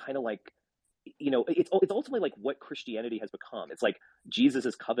in this kind of like, it's ultimately like what Christianity has become. It's like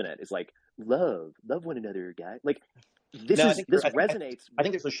Jesus's covenant is like love one another, guy. Like this resonates. I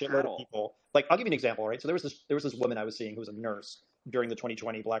think there's a shitload of people. Like, I'll give you an example, right? So there was this woman I was seeing who was a nurse during the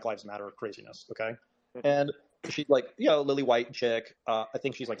 2020 Black Lives Matter craziness. Okay, and she's like, lily white chick. I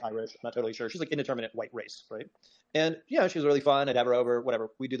think she's like Irish. I'm not totally sure. She's like indeterminate white race, right? And she was really fun. I'd have her over. Whatever.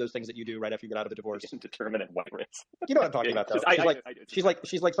 We do those things that you do right after you get out of the divorce. Indeterminate white race. You know what I'm talking about, though. I do. She's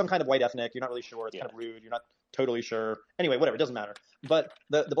like some kind of white ethnic. You're not really sure. It's kind of rude. You're not totally sure. Anyway, whatever. It doesn't matter. But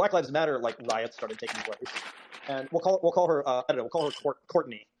the Black Lives Matter like riots started taking place, and we'll call her I don't know. We'll call her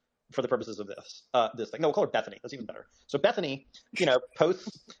Courtney, for the purposes of this thing. No, we'll call her Bethany. That's even better. So Bethany,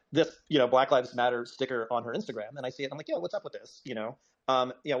 posts this, Black Lives Matter sticker on her Instagram, and I see it. I'm like, yo, what's up with this?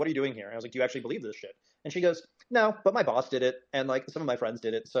 What are you doing here? And I was like, do you actually believe this shit? And she goes, no, but my boss did it, and like some of my friends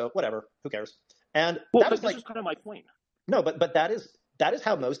did it, so whatever, who cares? And that was this is kind of my point. No, but that is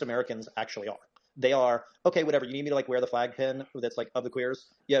how most Americans actually are. They are, okay, whatever. You need me to like wear the flag pin that's like of the queers?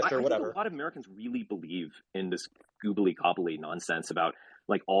 Yeah, sure, I whatever. think a lot of Americans really believe in this goobly gobbly nonsense about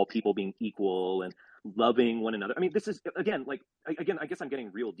like all people being equal and loving one another. I mean, this is I guess I'm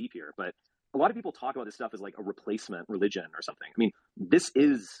getting real deep here, but a lot of people talk about this stuff as like a replacement religion or something. I mean, this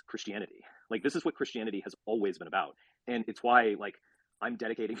is Christianity. Like, this is what Christianity has always been about, and it's why like I'm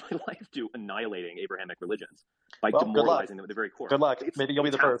dedicating my life to annihilating Abrahamic religions by demoralizing them at the very core. Good luck. Maybe you'll be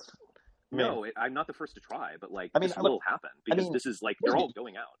the first. No, I'm not the first to try, but like this will happen because this is like they're all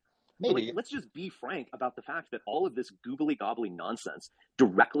going out. Maybe. Like, let's just be frank about the fact that all of this goobly gobbly nonsense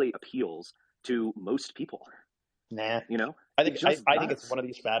directly appeals to most people. Nah, I think it's one of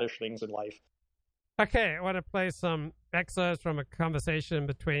these faddish things in life. Okay, I want to play some excerpts from a conversation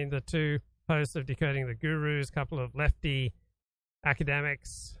between the two hosts of Decoding the Gurus, a couple of lefty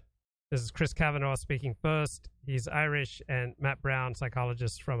academics. This is Chris Kavanagh speaking first. He's Irish, and Matt Brown,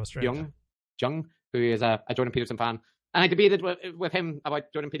 psychologist from Australia. Jung, who is a Jordan Peterson fan. And I debated with him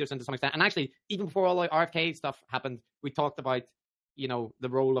about Jordan Peterson to some extent. And actually, even before all the RFK stuff happened, we talked about, the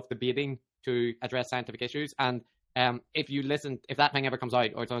role of debating to address scientific issues. And if that thing ever comes out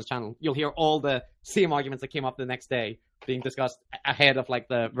or it's on his channel, you'll hear all the same arguments that came up the next day being discussed ahead of like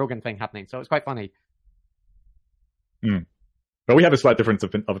the Rogan thing happening. So it's quite funny. But we have a slight difference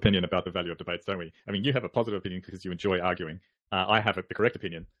of opinion about the value of debates, don't we? I mean, you have a positive opinion because you enjoy arguing. I have the correct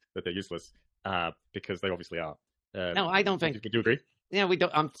opinion that they're useless because they obviously are. No, I don't think. Do you agree? Yeah, we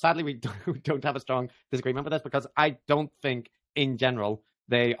don't. Sadly, we don't have a strong disagreement with this because I don't think, in general,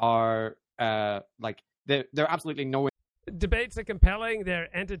 they are they're absolutely no. Debates are compelling. They're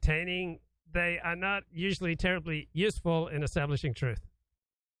entertaining. They are not usually terribly useful in establishing truth.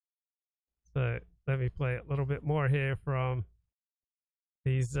 So let me play a little bit more here from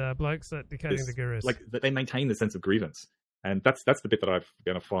these blokes at Decoding the Gurus. Like they maintain the sense of grievance, and that's the bit that I'm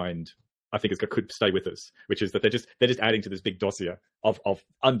going to find. I think could stay with us, which is that they're just adding to this big dossier of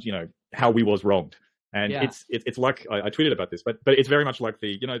how we was wronged, and it's like I tweeted about this, but it's very much like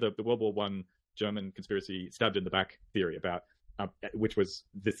the World War I German conspiracy stabbed in the back theory about which was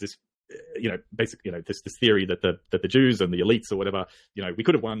this theory that the Jews and the elites or whatever, we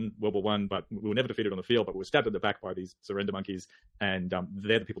could have won World War I, but we were never defeated on the field, but we were stabbed in the back by these surrender monkeys, and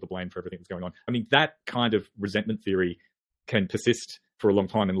they're the people to blame for everything that's going on. I mean, that kind of resentment theory can persist for a long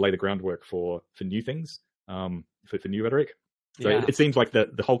time and lay the groundwork for new things, for new rhetoric. So it seems like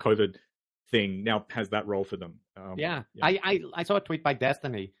the whole COVID thing now has that role for them. I saw a tweet by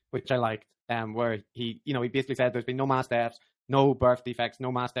Destiny, which I liked, where he basically said there's been no mass deaths, no birth defects,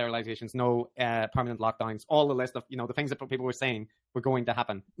 no mass sterilizations, no permanent lockdowns, all the list of, the things that people were saying were going to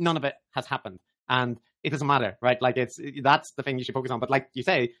happen. None of it has happened. And it doesn't matter, right? Like that's the thing you should focus on. But like you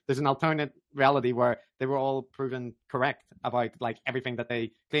say, there's an alternate reality where they were all proven correct about like everything that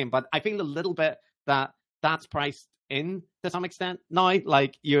they claim. But I feel a little bit that that's priced in to some extent now.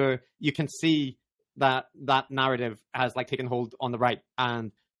 Like you can see that narrative has like taken hold on the right,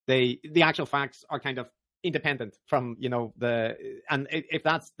 and the actual facts are kind of independent from and if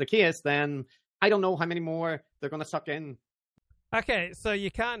that's the case, then I don't know how many more they're going to suck in. Okay, so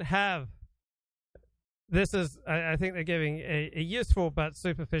you can't have. This is, I think they're giving a useful but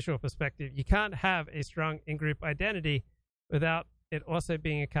superficial perspective. You can't have a strong in-group identity without it also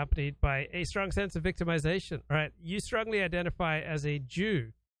being accompanied by a strong sense of victimization. All right, you strongly identify as a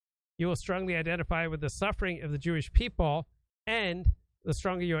Jew. You will strongly identify with the suffering of the Jewish people, and the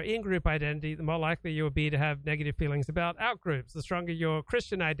stronger your in-group identity, the more likely you will be to have negative feelings about out-groups. The stronger your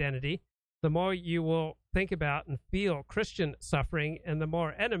Christian identity, the more you will think about and feel Christian suffering, and the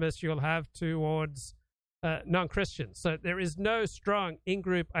more animus you'll have towards non-Christians. So there is no strong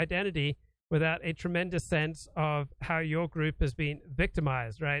in-group identity without a tremendous sense of how your group has been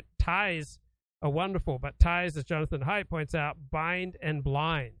victimized, right? Ties are wonderful, but ties, as Jonathan Haidt points out, bind and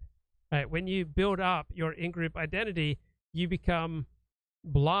blind. Right? When you build up your in-group identity, you become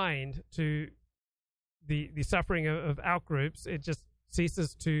blind to the suffering of out-groups. It just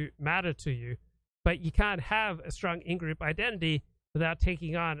ceases to matter to you. But you can't have a strong in-group identity without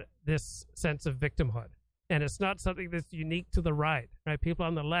taking on this sense of victimhood. And it's not something that's unique to the right, right? People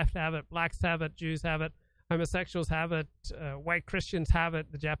on the left have it, blacks have it, Jews have it, homosexuals have it, white Christians have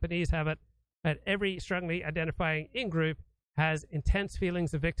it, the Japanese have it. And every strongly identifying in-group has intense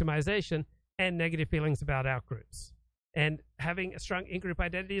feelings of victimization and negative feelings about out-groups. And having a strong in-group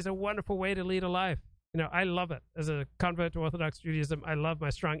identity is a wonderful way to lead a life. I love it. As a convert to Orthodox Judaism, I love my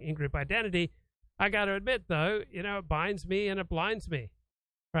strong in-group identity. I got to admit, though, it binds me and it blinds me,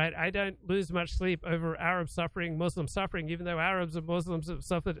 right? I don't lose much sleep over Arab suffering, Muslim suffering, even though Arabs and Muslims have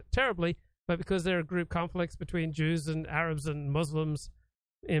suffered terribly, but because there are group conflicts between Jews and Arabs and Muslims,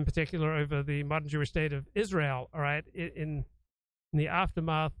 in particular over the modern Jewish state of Israel, all right, in the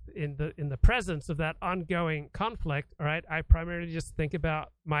aftermath, in the presence of that ongoing conflict, all right, I primarily just think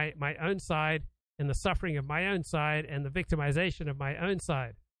about my own side and the suffering of my own side and the victimization of my own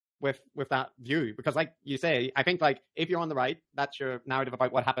side. With that view, because like you say, I think like if you're on the right, that's your narrative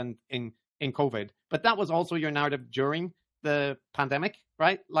about what happened in COVID, but that was also your narrative during the pandemic,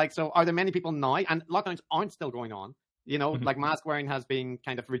 right? Like, so are there many people now, and lockdowns aren't still going on, like mask wearing has been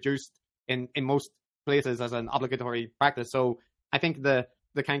kind of reduced in most places as an obligatory practice. So I think the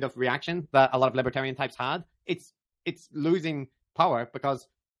kind of reaction that a lot of libertarian types had, it's losing power because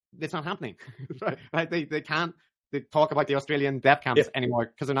it's not happening. Right? They can't talk about the Australian death camps anymore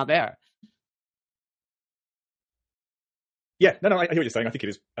because they're not there. Yeah, no, I hear what you're saying. I think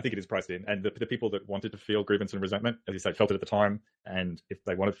it is priced in, and the people that wanted to feel grievance and resentment, as you say, felt it at the time. And if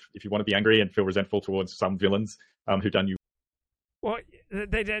you want to be angry and feel resentful towards some villains who done you. Well,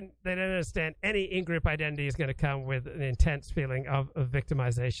 they don't understand any in-group identity is going to come with an intense feeling of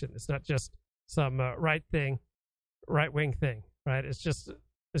victimization. It's not just some right-wing thing, right? It's just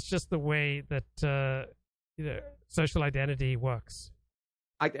the way that social identity works.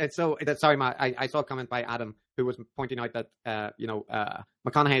 Sorry, Matt. I saw a comment by Adam who was pointing out that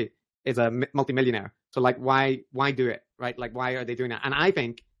McConaughey is a multimillionaire. So like, why do it, right? Like, why are they doing that? And I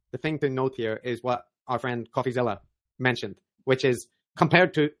think the thing to note here is what our friend CoffeeZilla mentioned, which is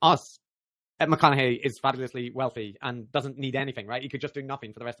compared to us, McConaughey is fabulously wealthy and doesn't need anything, right? He could just do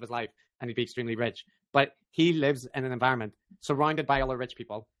nothing for the rest of his life and he'd be extremely rich. But he lives in an environment surrounded by other rich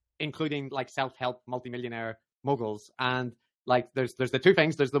people, including like self-help multimillionaire moguls. And like there's the two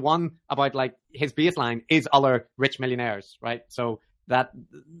things. There's the one about like his baseline is other rich millionaires, right? So that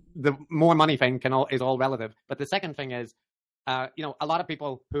the more money thing is all relative. But the second thing is, a lot of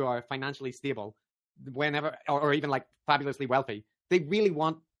people who are financially stable, whenever or even like fabulously wealthy, they really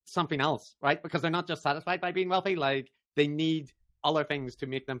want something else, right? Because they're not just satisfied by being wealthy. Like they need other things to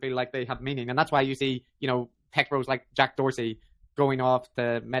make them feel like they have meaning. And that's why you see, tech bros like Jack Dorsey going off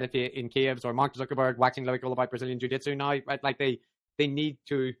to meditate in caves, or Mark Zuckerberg waxing lyrical about Brazilian Jiu-Jitsu now, right? Like they need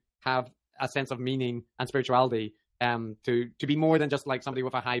to have a sense of meaning and spirituality to be more than just like somebody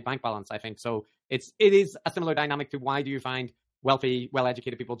with a high bank balance, I think. So it is a similar dynamic to why do you find wealthy,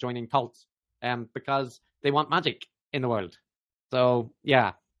 well-educated people joining cults? Because they want magic in the world. So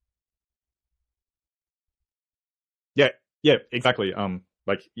yeah. Yeah, exactly.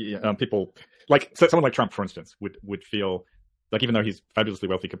 People like someone like Trump, for instance, would feel like, even though he's fabulously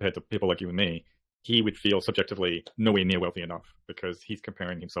wealthy compared to people like you and me, he would feel subjectively nowhere near wealthy enough because he's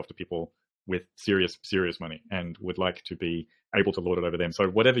comparing himself to people with serious money and would like to be able to lord it over them. So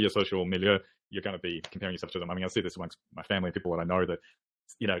whatever your social milieu, you're going to be comparing yourself to them. I mean, I see this amongst my family, people that I know that,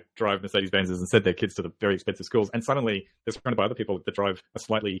 drive Mercedes-Benzes and send their kids to the very expensive schools. And suddenly they're surrounded by other people that drive a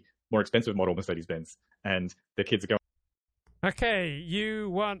slightly more expensive model Mercedes-Benz, and their kids are going, okay,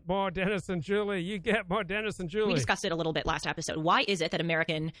 you want more Dennis and Julie, you get more Dennis and Julie. We discussed it a little bit last episode. Why is it that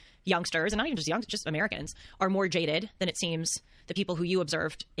American youngsters, and not even just youngsters, just Americans, are more jaded than it seems the people who you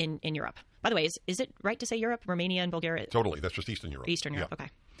observed in Europe? By the way, is it right to say Europe, Romania, and Bulgaria? Totally. That's just Eastern Europe. Eastern Europe, okay.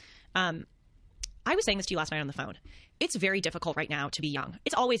 I was saying this to you last night on the phone. It's very difficult right now to be young.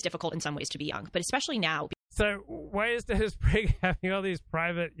 It's always difficult in some ways to be young, but especially now. So why is Dennis Brigg having all these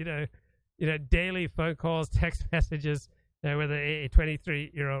private, daily phone calls, text messages with a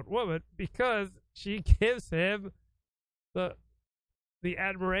 23-year-old woman? Because she gives him the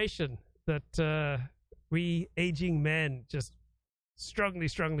admiration that we aging men just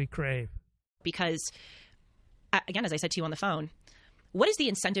strongly crave. Because, again, as I said to you on the phone, what is the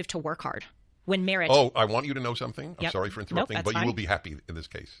incentive to work hard when merit... Oh, I want you to know something. I'm sorry for interrupting, nope, but fine. You will be happy in this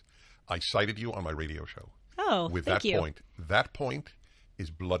case. I cited you on my radio show. Oh, with thank you. Point. That point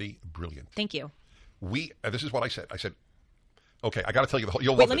is bloody brilliant. Thank you. This is what I said. I said, okay, I got to tell you the whole.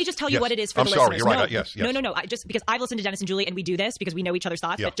 You'll Wait, love let me this. just tell you what it is for I'm the sorry, listeners. You're right. Yes. No. Just because I've listened to Dennis and Julie, and we do this because we know each other's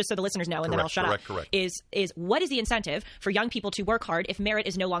thoughts. Yeah. But just so the listeners know, and then I'll shut up. Correct. Is what is the incentive for young people to work hard if merit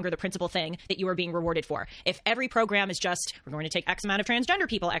is no longer the principal thing that you are being rewarded for? If every program is just we're going to take X amount of transgender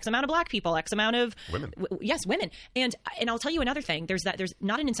people, X amount of black people, X amount of women. Yes, women. And I'll tell you another thing. There's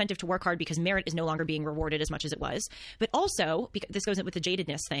not an incentive to work hard because merit is no longer being rewarded as much as it was. But also, because this goes in with the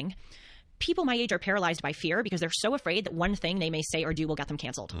jadedness thing. people my age are paralyzed by fear because they're so afraid that one thing they may say or do will get them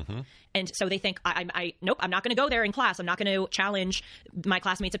canceled. And so they think, nope, I'm not going to go there in class. I'm not going to challenge my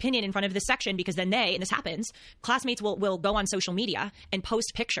classmate's opinion in front of this section, because then and this happens, classmates will go on social media and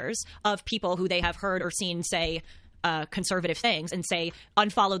post pictures of people who they have heard or seen say conservative things and say,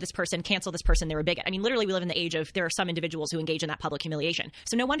 unfollow this person, cancel this person, they're a bigot. I mean, literally, we live in the age of, there are some individuals who engage in that public humiliation.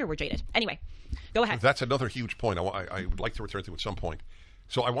 So no wonder we're jaded. Anyway, go ahead. That's another huge point I would like to return to at some point.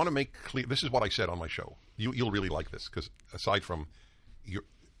 So I want to make clear, this is what I said on my show. You'll really like this, because aside from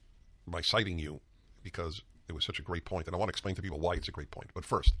my citing you, because it was such a great point, and I want to explain to people why it's a great point. But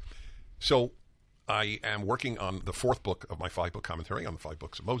first, so I am working on the 4th book of my 5-book commentary on the 5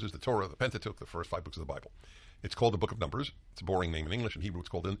 books of Moses, the Torah, the Pentateuch, the first 5 books of the Bible. It's called the Book of Numbers. It's a boring name in English. In Hebrew, it's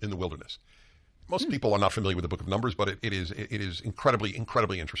called In the Wilderness. Most people are not familiar with the Book of Numbers, but it is incredibly,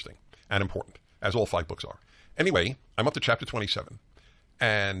 incredibly interesting and important, as all 5 books are. Anyway, I'm up to chapter 27,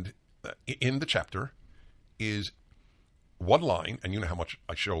 and in the chapter is one line, and you know how much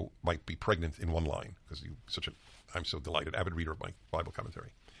I show might be pregnant in one line, because I'm so delighted, avid reader of my Bible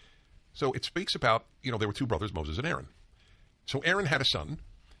commentary. So it speaks about, there were 2 brothers, Moses and Aaron. So Aaron had a son.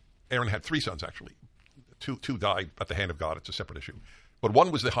 Aaron had 3 sons, actually. Two died at the hand of God. It's a separate issue. But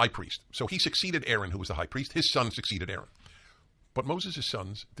one was the high priest. So he succeeded Aaron, who was the high priest. His son succeeded Aaron. But Moses'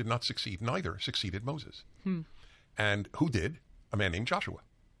 sons did not succeed. Neither succeeded Moses. And who did? A man named Joshua.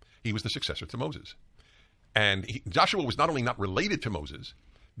 He was the successor to Moses. And Joshua was not only not related to Moses,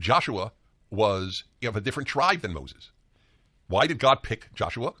 Joshua was of a different tribe than Moses. Why did God pick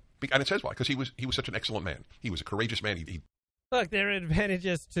Joshua? And it says why. Because he was such an excellent man. He was a courageous man. Look, there are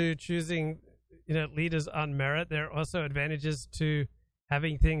advantages to choosing leaders on merit. There are also advantages to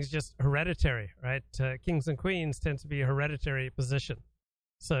having things just hereditary, right? Kings and queens tend to be a hereditary position.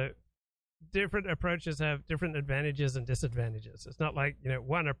 So different approaches have different advantages and disadvantages. It's not like,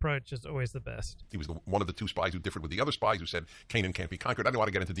 one approach is always the best. He was one of the 2 spies who differed with the other spies who said Canaan can't be conquered. I don't want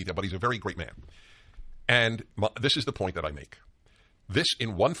to get into detail, but he's a very great man. And this is the point that I make. This,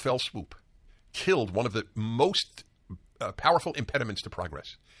 in one fell swoop, killed one of the most powerful impediments to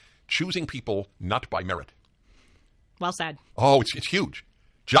progress. Choosing people not by merit. Well said. Oh, it's huge.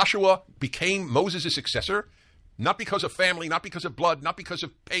 Joshua became Moses' successor, not because of family, not because of blood, not because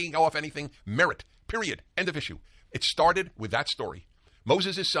of paying off anything. Merit. Period. End of issue. It started with that story.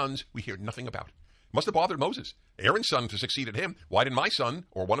 Moses' sons, we hear nothing about. Must have bothered Moses. Aaron's son succeeded him. Why didn't my son,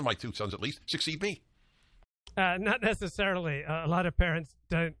 or one of my 2 sons at least, succeed me? Not necessarily. A lot of parents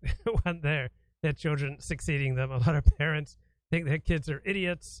don't want their children succeeding them. A lot of parents think their kids are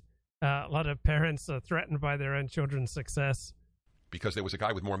idiots. A lot of parents are threatened by their own children's success. Because there was a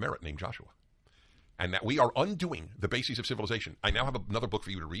guy with more merit named Joshua. And that we are undoing the bases of civilization. I now have another book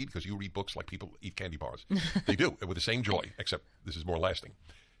for you to read, because you read books like people eat candy bars. They do, with the same joy, except this is more lasting.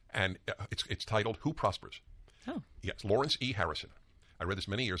 And it's titled Who Prospers? Oh. Yes, Lawrence E. Harrison. I read this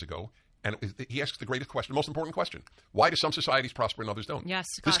many years ago. And he asks the greatest question, the most important question. Why do some societies prosper and others don't? Yes.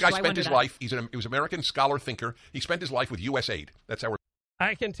 This guy spent his life, he was an American scholar, thinker. He spent his life with USAID. That's how we're...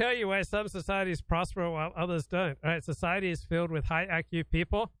 I can tell you why some societies prosper while others don't. Right? Societies filled with high IQ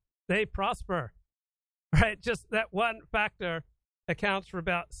people, they prosper. Right? Just that one factor accounts for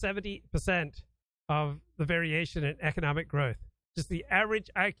about 70% of the variation in economic growth. Just the average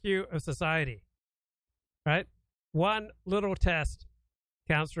IQ of society. Right? One little test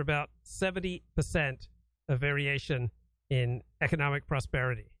accounts for about 70% of variation in economic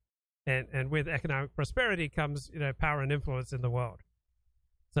prosperity. And with economic prosperity comes, power and influence in the world.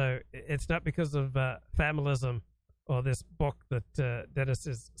 So it's not because of familism or this book that Dennis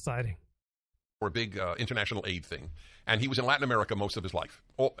is citing. For a big international aid thing. And he was in Latin America most of his life,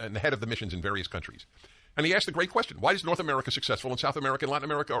 and the head of the missions in various countries. And he asked the great question, why is North America successful and South America and Latin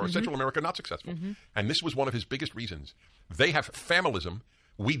America or Central America not successful? And this was one of his biggest reasons. They have familism.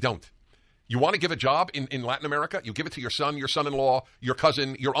 We don't. You want to give a job in Latin America? You give it to your son, your son-in-law, your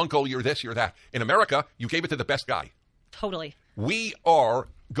cousin, your uncle, your this, your that. In America, you gave it to the best guy. Totally. We are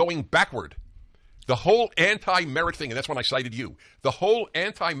going backward. The whole anti-merit thing, and that's when I cited you, the whole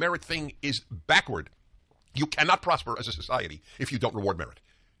anti-merit thing is backward. You cannot prosper as a society if you don't reward merit.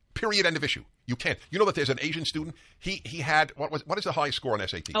 Period, end of issue. You can't. You know that there's an Asian student, he had, what is the highest score on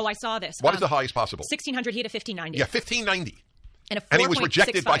SAT? Oh, I saw this. What is the highest possible? 1,600, he had a 1,590. Yeah, 1,590. And he was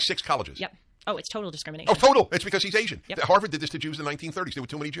rejected by 6 colleges. Yep. Oh, it's total discrimination. Oh, total. It's because he's Asian. Yep. Harvard did this to Jews in the 1930s. There were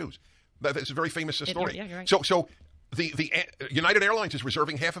too many Jews. That's a very famous story. Yeah, you're right. So the United Airlines is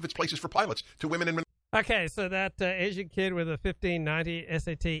reserving half of its places for pilots to women and men. Okay, so that Asian kid with a 1590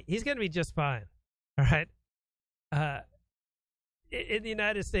 SAT, he's going to be just fine. All right. In the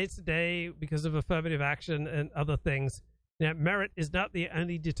United States today, because of affirmative action and other things, merit is not the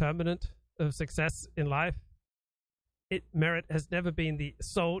only determinant of success in life. Merit has never been the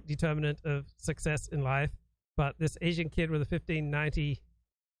sole determinant of success in life, but this Asian kid with a 1590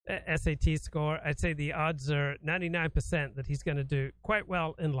 SAT score, I'd say the odds are 99% that he's going to do quite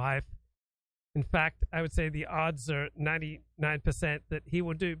well in life. In fact, I would say the odds are 99% that he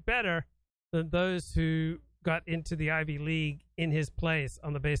will do better than those who got into the Ivy League in his place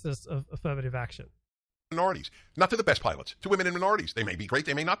on the basis of affirmative action. Minorities, not to the best pilots, to women and minorities. They may be great,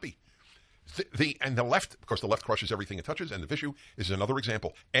 they may not be. And the left, of course, the left crushes everything it touches, and the Vishu is another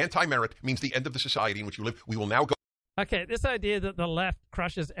example. Anti-merit means the end of the society in which you live. We will now go. Okay, this idea that the left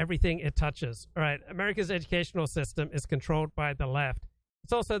crushes everything it touches. All right, America's educational system is controlled by the left.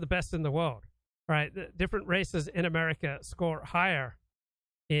 It's also the best in the world. All right, the different races in America score higher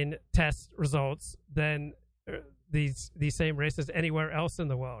in test results than these same races anywhere else in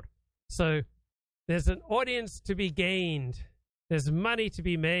the world. So there's an audience to be gained. There's money to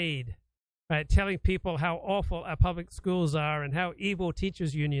be made, right? Telling people how awful our public schools are and how evil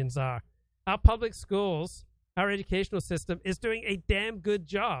teachers' unions are. Our public schools, our educational system is doing a damn good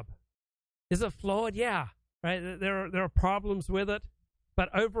job. Is it flawed? Yeah, right. There are problems with it,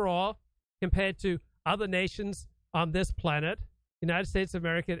 but overall, compared to other nations on this planet, the United States of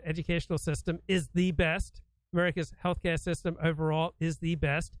America educational system is the best. America's healthcare system overall is the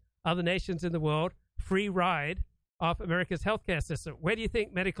best. Other nations in the world, free ride off America's healthcare system. Where do you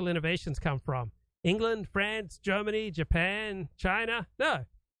think medical innovations come from? England, France, Germany, Japan, China? No.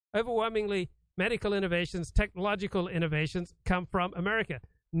 Overwhelmingly, medical innovations, technological innovations come from America.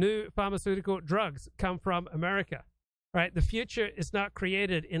 New pharmaceutical drugs come from America. Right? The future is not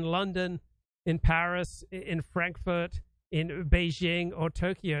created in London, in Paris, in Frankfurt, in Beijing or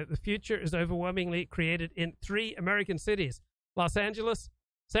Tokyo. The future is overwhelmingly created in 3 American cities: Los Angeles,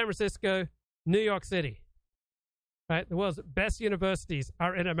 San Francisco, New York City. Right? The world's best universities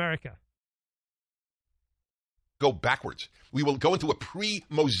are in America. Go backwards. We will go into a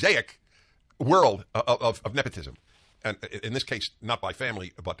pre-Mosaic world of nepotism. And in this case, not by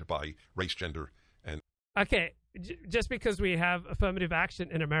family, but by race, gender, and... Okay, just because we have affirmative action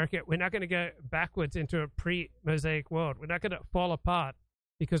in America, we're not going to go backwards into a pre-Mosaic world. We're not going to fall apart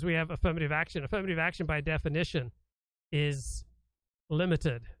because we have affirmative action. Affirmative action, by definition, is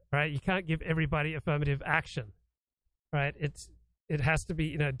limited, right? You can't give everybody affirmative action, right? It has to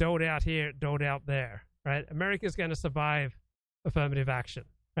be, doled out here, doled out there, right? America's going to survive affirmative action,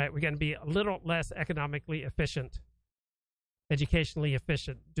 right? We're going to be a little less economically efficient, educationally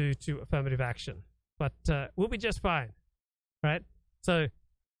efficient due to affirmative action. But we'll be just fine, right? So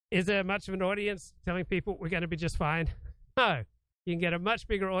is there much of an audience telling people we're going to be just fine? No. You can get a much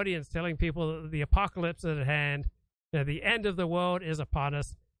bigger audience telling people that the apocalypse is at hand, the end of the world is upon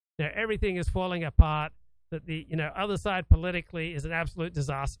us, everything is falling apart, that the other side politically is an absolute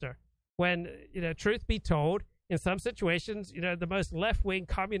disaster. When, truth be told, in some situations, the most left-wing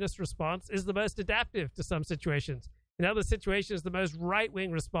communist response is the most adaptive to some situations. In other situations, the most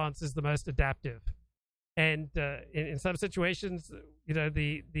right-wing response is the most adaptive. And in some situations,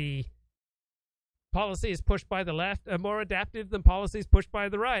 the policies pushed by the left are more adaptive than policies pushed by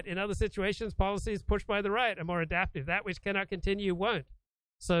the right. In other situations, policies pushed by the right are more adaptive. That which cannot continue won't.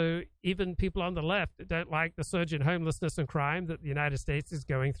 So even people on the left don't like the surge in homelessness and crime that the United States is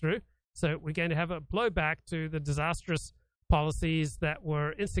going through. So we're going to have a blowback to the disastrous policies that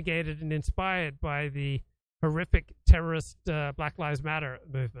were instigated and inspired by the horrific terrorist Black Lives Matter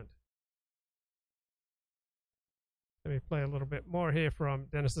movement. Let me play a little bit more here from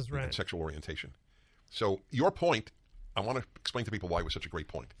Dennis's rant. And sexual orientation. So your point, I want to explain to people why it was such a great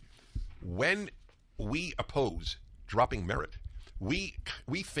point. When we oppose dropping merit, we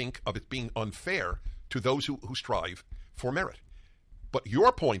think of it being unfair to those who strive for merit. But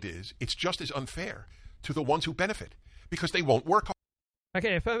your point is it's just as unfair to the ones who benefit because they won't work hard.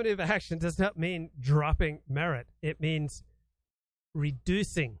 Okay, affirmative action does not mean dropping merit. It means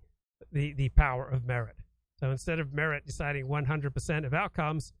reducing the power of merit. So instead of merit deciding 100% of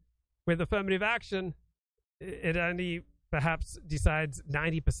outcomes, with affirmative action, it only perhaps decides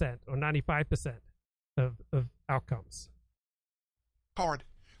 90% or 95% of outcomes. Hard.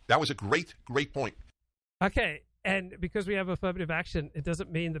 That was a great point. Okay, and because we have affirmative action, it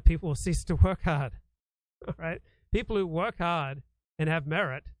doesn't mean that people will cease to work hard. All right? People who work hard and have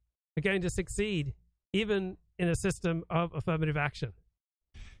merit are going to succeed even in a system of affirmative action.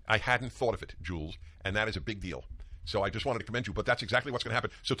 I hadn't thought of it, Jules, and that is a big deal. So I just wanted to commend you, but that's exactly what's going to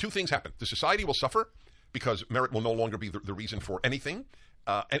happen. So 2 things happen. The society will suffer because merit will no longer be the reason for anything,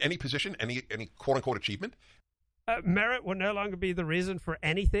 any position, any quote-unquote achievement. Merit will no longer be the reason for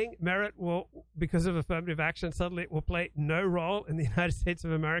anything. Merit will, because of affirmative action, suddenly it will play no role in the United States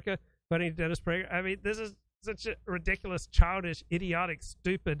of America. according to Dennis Prager. I mean, this is such a ridiculous, childish, idiotic,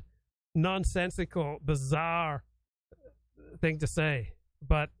 stupid, nonsensical, bizarre thing to say.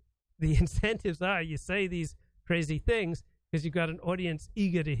 But the incentives are you say these crazy things because you've got an audience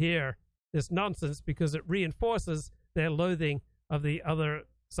eager to hear this nonsense because it reinforces their loathing of the other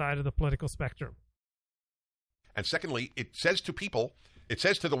side of the political spectrum. And secondly, it says to people, it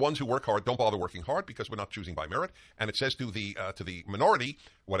says to the ones who work hard, don't bother working hard because we're not choosing by merit. And it says to the minority,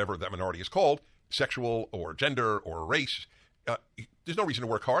 whatever that minority is called, sexual or gender or race, there's no reason to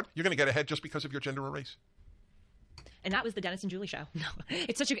work hard. You're going to get ahead just because of your gender or race. And that was the Dennis and Julie show. No,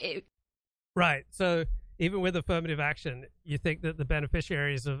 it's such a... Right. So even with affirmative action, you think that the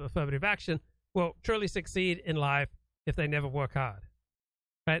beneficiaries of affirmative action will truly succeed in life if they never work hard.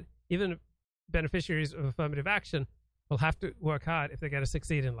 Right? Even beneficiaries of affirmative action will have to work hard if they're going to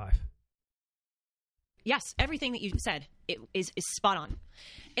succeed in life. Yes, everything that you said is spot on.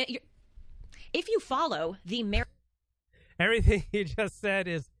 If you follow the everything you just said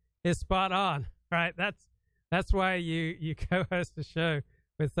is spot on, right? That's why you co-host a show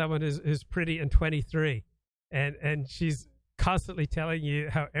with someone who's pretty and 23, and she's constantly telling you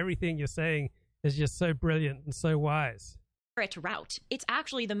how everything you're saying is just so brilliant and so wise. Route. It's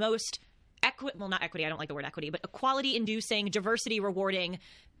actually the most not equity, I don't like the word equity, but equality inducing, diversity rewarding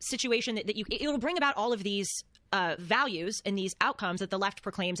situation that it'll bring about all of these values and these outcomes that the left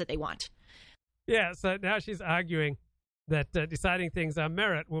proclaims that they want. Yeah, so now she's arguing that deciding things on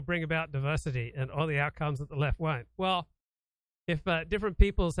merit will bring about diversity and all the outcomes that the left won't. Well, if different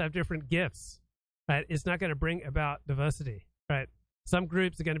peoples have different gifts, right, it's not going to bring about diversity, right? Some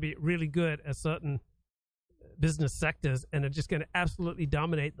groups are going to be really good at certain business sectors and are just going to absolutely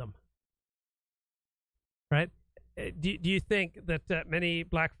dominate them, right? Do you think that many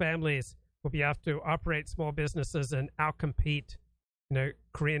black families will be able to operate small businesses and outcompete,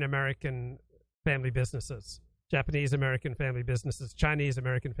 Korean American family businesses, Japanese American family businesses, Chinese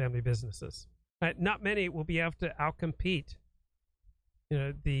American family businesses? Right? Not many will be able to outcompete,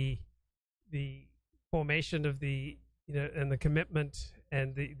 the formation of the, and the commitment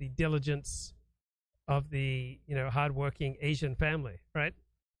and the diligence of the, hardworking Asian family, right?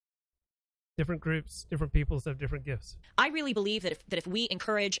 Different groups, different peoples have different gifts. I really believe that if we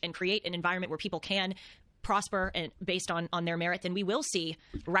encourage and create an environment where people can prosper and based on their merit, then we will see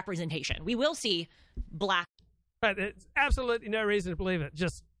representation. We will see black. Right, there's absolutely no reason to believe it.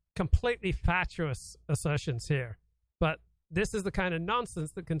 Just completely fatuous assertions here. But this is the kind of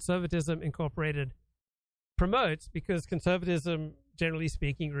nonsense that Conservatism Incorporated promotes, because conservatism, generally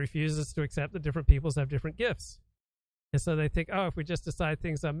speaking, refuses to accept that different peoples have different gifts. And so they think, if we just decide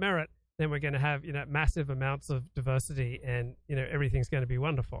things on merit, then we're going to have, massive amounts of diversity and, everything's going to be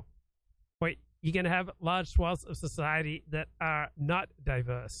wonderful. Wait, you're going to have large swaths of society that are not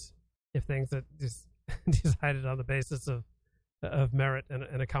diverse if things are just decided on the basis of merit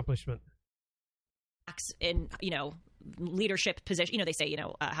and accomplishment. In, leadership position, they say,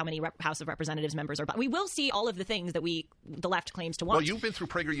 how many House of Representatives members are, but we will see all of the things that the left claims to want. Well, you've been through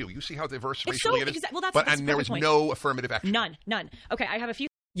PragerU. You see how diverse racially it is. Well, and there is no affirmative action. None. Okay, I have a few.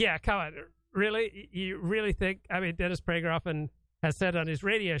 Yeah, come on. Really? You really think, Dennis Prager often has said on his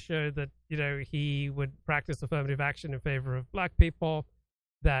radio show that, he would practice affirmative action in favor of black people,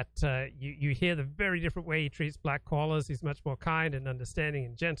 that you hear the very different way he treats black callers. He's much more kind and understanding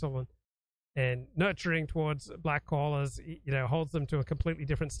and gentle and nurturing towards black callers, holds them to a completely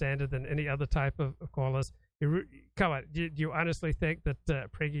different standard than any other type of callers. Come on, do you honestly think that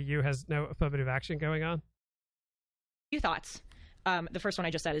PragerU has no affirmative action going on? Few thoughts. The first one I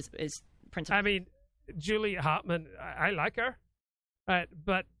just said is principle. Julie Hartman, I like her,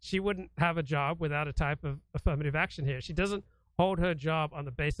 but she wouldn't have a job without a type of affirmative action here. She doesn't hold her job on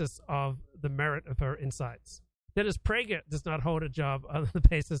the basis of the merit of her insights. Dennis Prager does not hold a job on the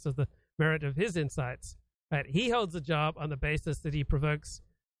basis of the merit of his insights. Right? He holds a job on the basis that he provokes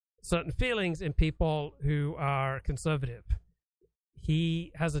certain feelings in people who are conservative.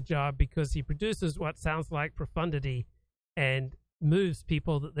 He has a job because he produces what sounds like profundity and moves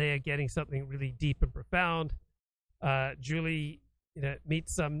people that they are getting something really deep and profound. Julie,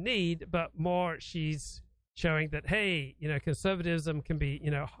 meets some need, but more she's showing that, hey, conservatism can be,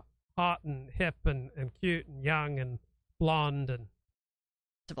 hot and hip and cute and young and blonde and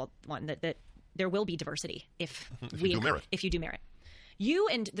one that there will be diversity if you do merit. You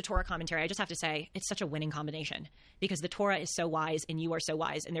and the Torah commentary, I just have to say, it's such a winning combination because the Torah is so wise and you are so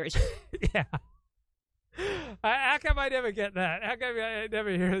wise, and there is yeah. How come I never get that? How come I never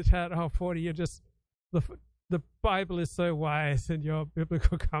hear that? 40, you're just the Bible is so wise and your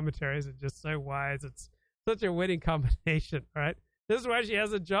biblical commentaries are just so wise. It's such a winning combination, right? This is why she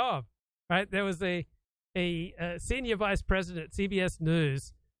has a job. right? There was a senior vice president at CBS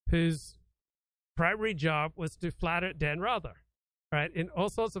News whose primary job was to flatter Dan Rather, right? In all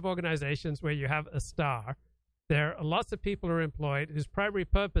sorts of organizations where you have a star, there are lots of people who are employed whose primary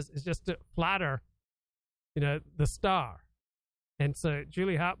purpose is just to flatter, the star. And so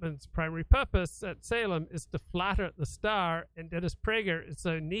Julie Hartman's primary purpose at Salem is to flatter the star, and Dennis Prager is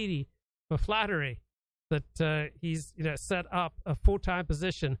so needy for flattery that he's set up a full-time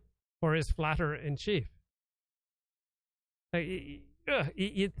position for his flatterer-in-chief.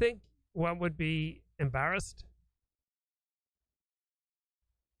 You'd think one would be embarrassed,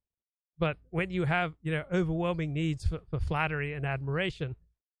 but when you have overwhelming needs for flattery and admiration,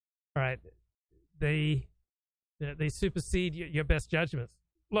 right, they supersede your best judgments.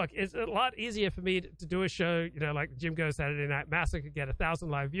 Look, it's a lot easier for me to do a show, like Jim Goes Saturday Night Massacre, get 1,000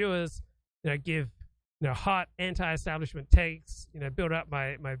 live viewers, give hot anti-establishment takes, build up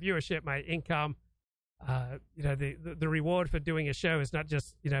my viewership, my income. The reward for doing a show is not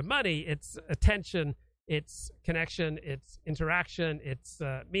just money; it's attention, it's connection, it's interaction, it's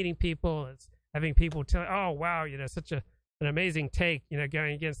meeting people, it's having people tell, oh wow, such an amazing take,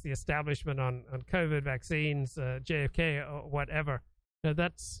 going against the establishment on COVID vaccines, JFK or whatever.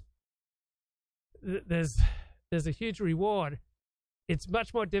 There's a huge reward. It's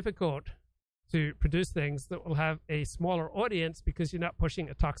much more difficult to produce things that will have a smaller audience because you're not pushing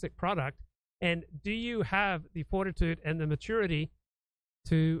a toxic product. And do you have the fortitude and the maturity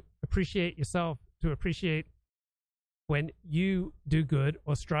to appreciate yourself, to appreciate when you do good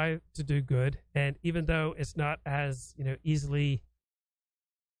or strive to do good? And even though it's not as, easily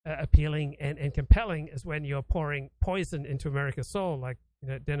appealing and compelling as when you're pouring poison into America's soul, like,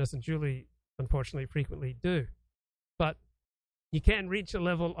 Dennis and Julie unfortunately frequently do. But you can reach a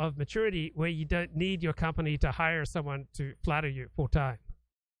level of maturity where you don't need your company to hire someone to flatter you full time.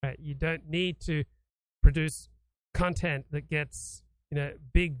 Right? You don't need to produce content that gets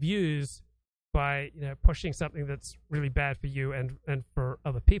big views by pushing something that's really bad for you and for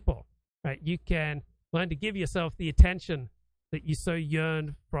other people. Right? You can learn to give yourself the attention that you so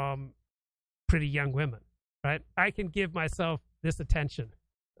yearn from pretty young women. Right? I can give myself this attention.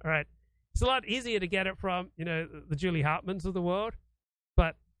 All right. It's a lot easier to get it from, the Julie Hartmans of the world,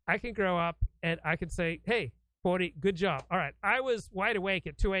 but I can grow up and I can say, hey, 40, good job. All right, I was wide awake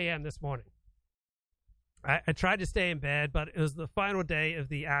at 2 a.m. this morning. I tried to stay in bed, but it was the final day of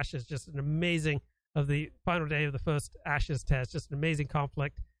the Ashes, just an amazing, of the final day of the first Ashes test, just an amazing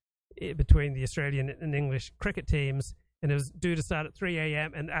conflict between the Australian and English cricket teams, and it was due to start at 3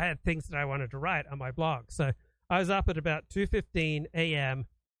 a.m., and I had things that I wanted to write on my blog. So I was up at about 2:15 a.m.,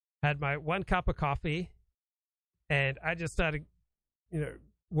 had my 1 cup of coffee, and I just started,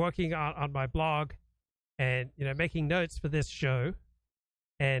 working on my blog and, making notes for this show.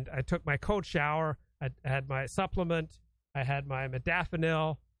 And I took my cold shower. I had my supplement. I had my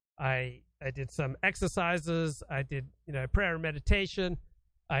modafinil. I did some exercises. I did, prayer and meditation.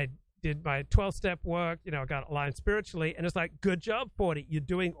 I did my 12-step work. I got aligned spiritually. And it's like, good job, 40. You're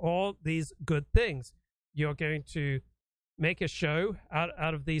doing all these good things. You're going to make a show out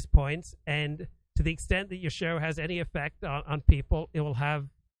of these points, and to the extent that your show has any effect on people, it will have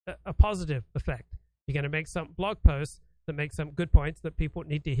a positive effect. You're going to make some blog posts that make some good points that people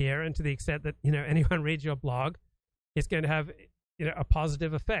need to hear, and to the extent that anyone reads your blog, it's going to have a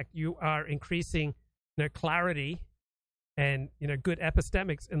positive effect. You are increasing clarity and good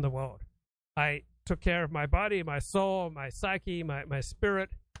epistemics in the world. I took care of my body, my soul, my psyche, my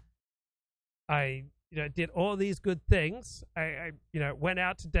spirit. I did all these good things. I went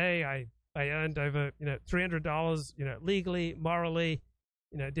out today. I earned over $300 legally, morally.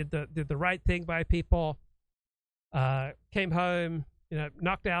 Did the right thing by people. Came home,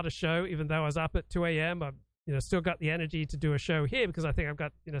 knocked out a show, even though I was up at 2 a.m. I still got the energy to do a show here because I think I've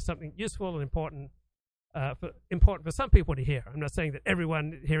got something useful and important for some people to hear. I'm not saying that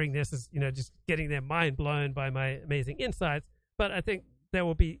everyone hearing this is just getting their mind blown by my amazing insights, but I think there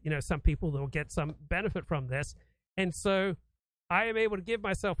will be, some people that will get some benefit from this. And so I am able to give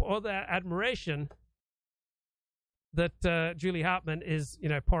myself all that admiration that Julie Hartman is,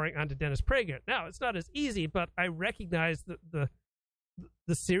 pouring onto Dennis Prager. Now, it's not as easy, but I recognize the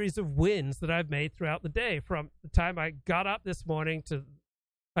series of wins that I've made throughout the day, from the time I got up this morning to,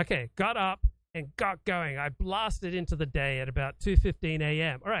 got up and got going. I blasted into the day at about 2:15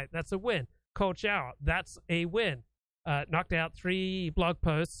 a.m. All right, that's a win. Cold shower, that's a win. Knocked out 3 blog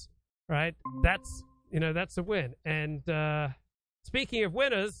posts, right? That's a win. And speaking of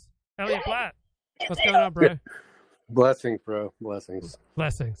winners, Elliot Blatt, what's going on, bro? Blessings, bro. Blessings.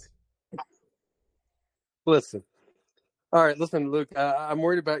 Blessings. Listen, All right, listen, Luke, I'm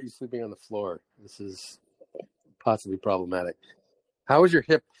worried about you sleeping on the floor. This is possibly problematic. How is your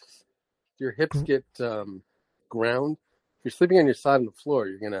hips? Do your hips get ground? If you're sleeping on your side on the floor,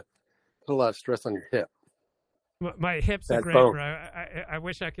 you're going to put a lot of stress on your hip. My hips are great, bro. I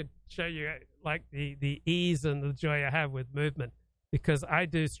wish I could show you like the ease and the joy I have with movement, because I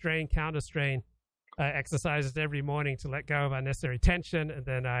do strain, counter strain exercises every morning to let go of unnecessary tension, and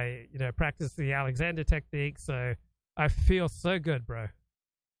then I practice the Alexander technique. So I feel so good, bro.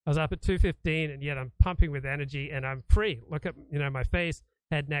 I was up at 2:15, and yet I'm pumping with energy, and I'm free. Look at my face,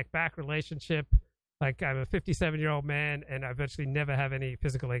 head, neck, back relationship. Like, I'm a 57-year-old man, and I virtually never have any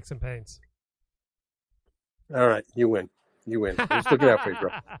physical aches and pains. All right, you win. I'm just looking out for you,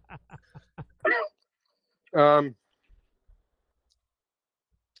 bro.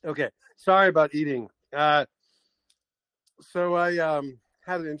 Okay, sorry about eating. So I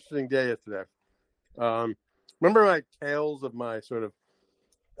had an interesting day yesterday. Remember my tales of my sort of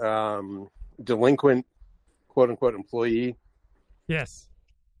delinquent, quote-unquote, employee? Yes.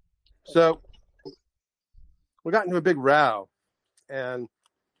 So we got into a big row, and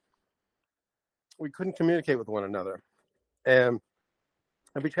we couldn't communicate with one another. And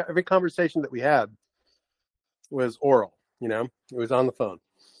every conversation that we had was oral, it was on the phone.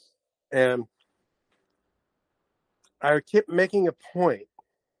 And I kept making a point,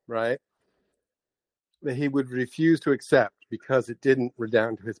 right, that he would refuse to accept because it didn't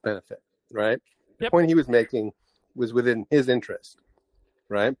redound to his benefit, right? The point he was making was within his interest,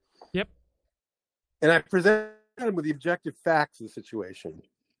 right? Yep. And I presented him with the objective facts of the situation,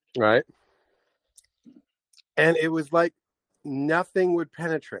 right? And it was like nothing would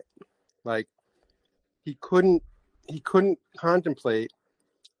penetrate. Like he couldn't contemplate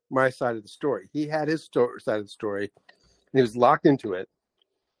my side of the story. He had his side of the story, and he was locked into it,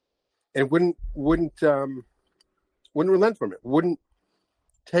 and wouldn't relent from it. Wouldn't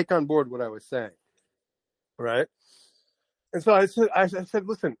take on board what I was saying, right? And so I said,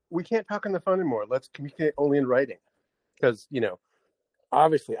 listen, we can't talk on the phone anymore. Let's communicate only in writing, because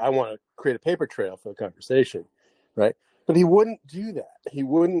obviously I want to create a paper trail for the conversation, right? But he wouldn't do that. He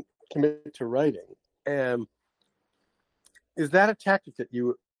wouldn't commit to writing. And is that a tactic that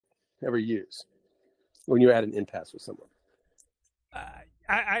you ever use when you're at an impasse with someone?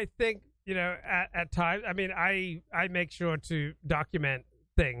 I think, at times, I mean, I make sure to document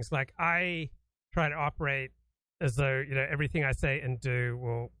things. Like, I try to operate as though, everything I say and do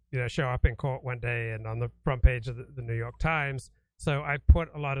will, show up in court one day and on the front page of the New York Times. So I put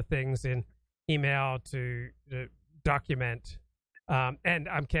a lot of things in email to document, and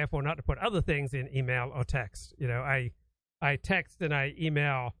I'm careful not to put other things in email or text. I text and I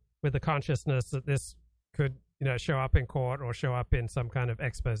email with the consciousness that this could, show up in court or show up in some kind of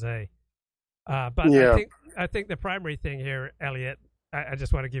expose. But yeah. I think the primary thing here, Elliot, I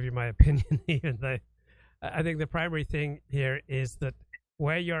just want to give you my opinion, even though I think the primary thing here is that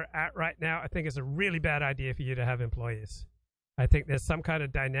where you're at right now, I think it's a really bad idea for you to have employees. I think there's some kind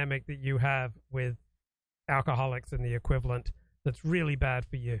of dynamic that you have with alcoholics and the equivalent that's really bad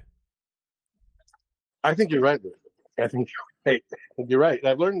for you. I think you're right. I think you're right.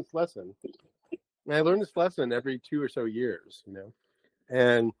 I've learned this lesson. And I learn this lesson every 2 or so years,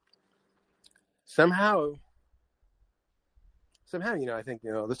 and somehow, I think,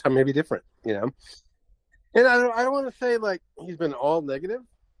 this time may be different, and I don't want to say like he's been all negative,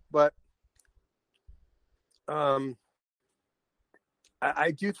 but I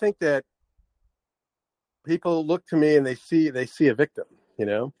do think that people look to me and they see a victim,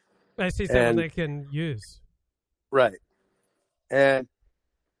 They see someone they can use. Right. And,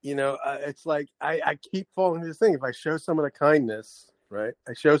 it's like I keep falling into this thing. If I show someone a kindness, right,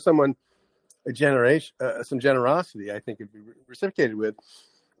 I show someone some generosity, I think it'd be reciprocated with.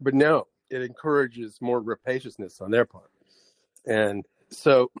 But no, it encourages more rapaciousness on their part. And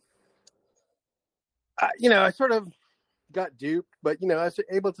so, I sort of got duped, but, I was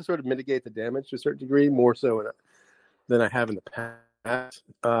able to sort of mitigate the damage to a certain degree, more so than I have in the past.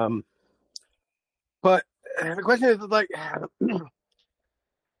 But the question is, like,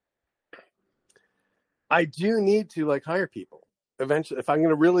 I do need to, like, hire people eventually. If I'm going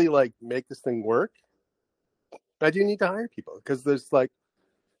to really, like, make this thing work, I do need to hire people, because there's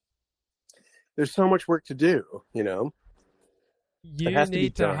so much work to do, You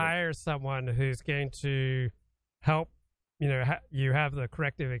need to hire someone who's going to help, you have the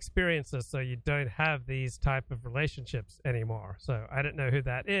corrective experiences so you don't have these type of relationships anymore. So I don't know who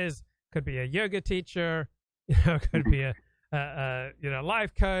that is. Could be a yoga teacher, could be a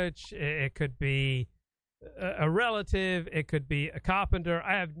life coach. It could be a relative. It could be a carpenter.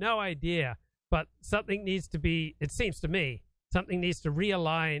 I have no idea. but something needs to be, it seems to me, something needs to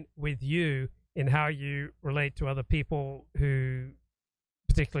realign with you in how you relate to other people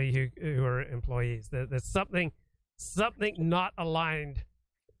particularly who are employees. There's something not aligned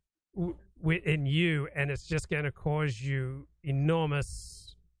in you, and it's just going to cause you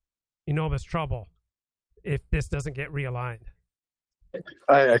enormous trouble if this doesn't get realigned.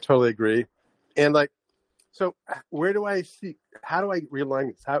 I totally agree. And so how do I realign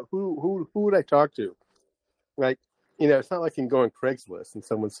this? Who would I talk to? It's not like you can go on Craigslist and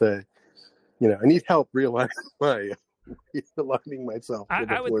someone say, I need help realigning myself.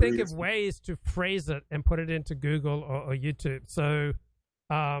 I would think of ways to phrase it and put it into Google or YouTube. So,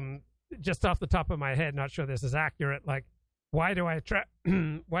 just off the top of my head, not sure this is accurate. Like, why do I attract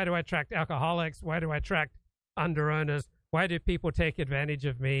alcoholics? Why do I attract under owners? Why do people take advantage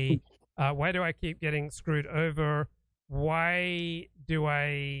of me? Why do I keep getting screwed over? Why do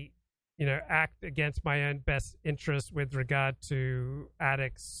I, act against my own best interest with regard to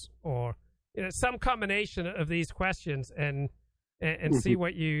addicts, or some combination of these questions, and see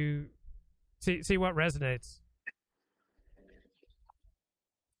what you see what resonates.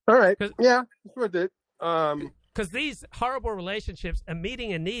 All right. Yeah, that's worth it. Because these horrible relationships are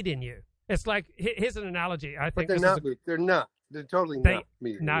meeting a need in you. It's like, here's an analogy. I think they're not. They're not. They're totally not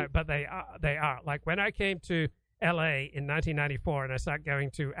meeting. No, but they are. They are. Like when I came to LA in 1994 and I started going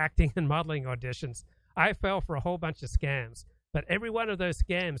to acting and modeling auditions, I fell for a whole bunch of scams. But every one of those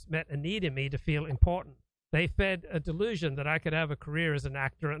scams met a need in me to feel important. They fed a delusion that I could have a career as an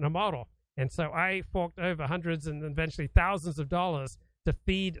actor and a model. And so I forked over hundreds and eventually thousands of dollars to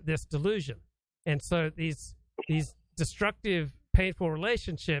feed this delusion. And so these destructive, painful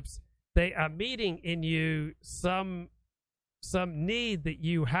relationships, they are meeting in you some need that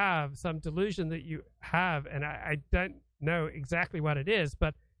you have, some delusion that you have. And I don't know exactly what it is,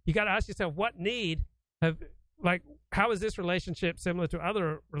 but you got to ask yourself, what need how is this relationship similar to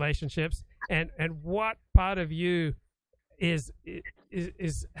other relationships, and what part of you is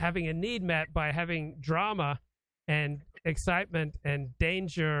having a need met by having drama and excitement and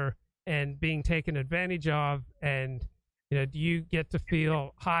danger and being taken advantage of, and do you get to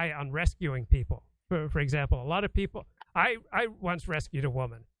feel high on rescuing people? For example, a lot of people, I once rescued a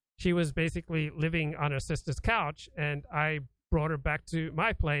woman. She was basically living on her sister's couch, and I brought her back to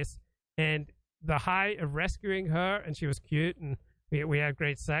my place, and the high of rescuing her, and she was cute, and we had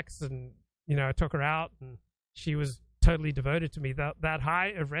great sex, and I took her out, and she was totally devoted to me. That high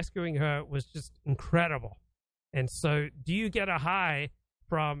of rescuing her was just incredible. And so, do you get a high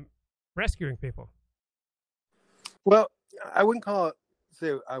from rescuing people? Well, I wouldn't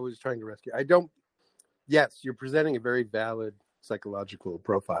say I was trying to rescue. I don't. Yes, you're presenting a very valid psychological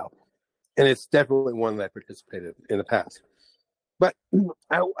profile, and it's definitely one that I participated in the past. But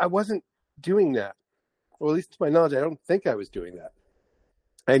I wasn't doing that, or at least to my knowledge, I don't think I was doing that.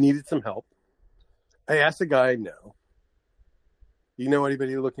 I needed some help. I asked a guy I know, you know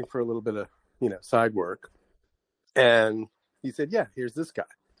anybody looking for a little bit of, side work? And he said, yeah, here's this guy.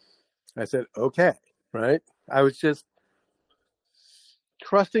 I said, okay, right? I was just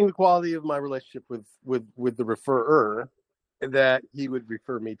trusting the quality of my relationship with the referrer, that he would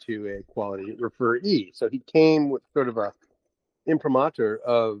refer me to a quality referee. So he came with sort of a imprimatur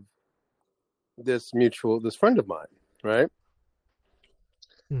of this friend of mine, right?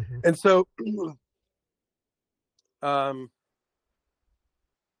 Mm-hmm. And so,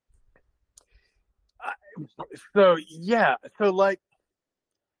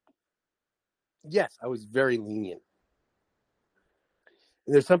 yes, I was very lenient.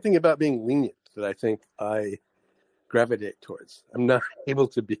 And there's something about being lenient that I think I gravitate towards. I'm not able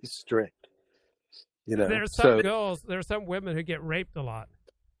to be strict. There are some women who get raped a lot.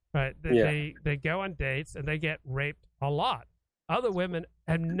 Right, they go on dates and they get raped a lot. Other women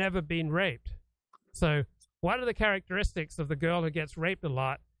have never been raped. So, what are the characteristics of the girl who gets raped a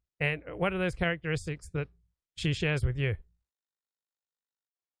lot, and what are those characteristics that she shares with you?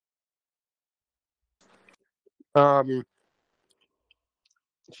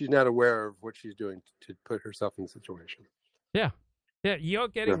 She's not aware of what she's doing to put herself in the situation. Yeah, you're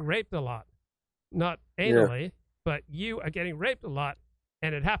getting raped a lot, not anally, but you are getting raped a lot.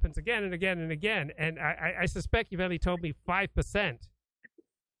 And it happens again and again and again. And I suspect you've only told me 5%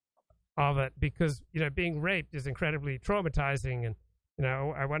 of it, because, being raped is incredibly traumatizing. And,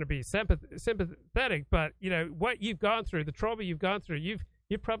 I want to be sympathetic. But, what you've gone through, the trauma you've gone through, you've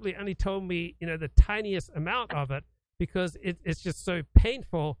probably only told me, the tiniest amount of it, because it's just so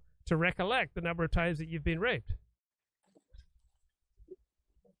painful to recollect the number of times that you've been raped.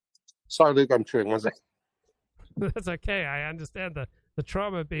 Sorry, Luke, I'm chewing. One second. That's okay. I understand the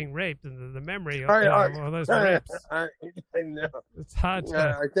trauma of being raped and the memory of all those rapes. I know. It's hard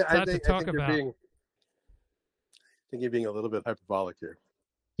to talk about. I think you're being a little bit hyperbolic here.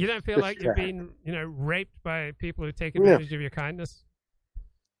 You don't feel like you're being, raped by people who take advantage of your kindness?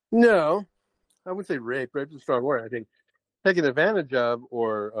 No, I wouldn't say rape. Rape is a strong word. I think taken advantage of,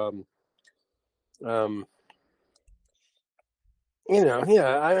 or I'm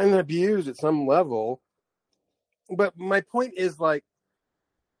abused at some level. But my point is, like,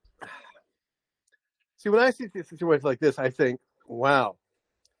 see, when I see situations like this, I think, wow,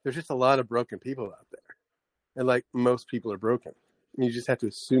 there's just a lot of broken people out there, and like most people are broken. And you just have to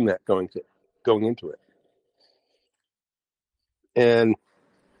assume that going into it. And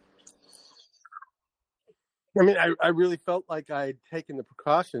I mean, I really felt like I'd taken the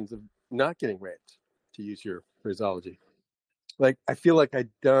precautions of not getting raped, to use your phraseology. Like, I feel like I'd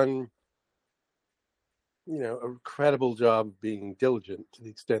done, a credible job of being diligent to the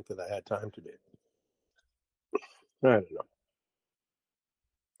extent that I had time to be. I don't know.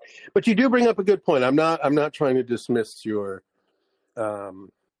 But you do bring up a good point. I'm not trying to dismiss your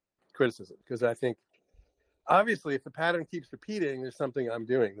criticism, because I think obviously if the pattern keeps repeating, there's something I'm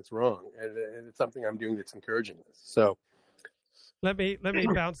doing that's wrong, and it's something I'm doing that's encouraging this. So let me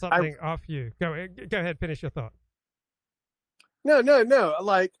bounce something off you. Go ahead, finish your thought. No.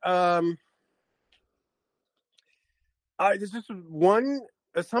 Like, there's just one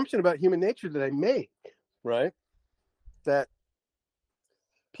assumption about human nature that I make, right? That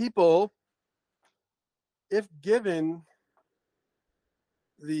people, if given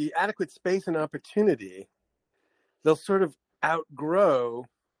the adequate space and opportunity, they'll sort of outgrow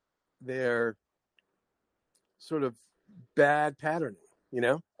their sort of bad patterning,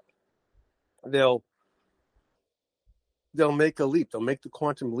 They'll make a leap. They'll make the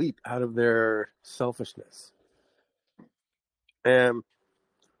quantum leap out of their selfishness. And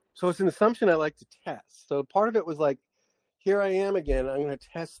so it's an assumption I like to test. So part of it was like, here I am again. I'm going to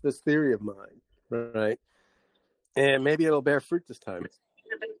test this theory of mine, right? And maybe it'll bear fruit this time.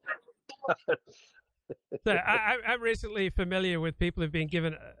 So I'm recently familiar with people who've been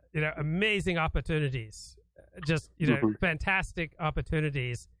given, amazing opportunities, just, fantastic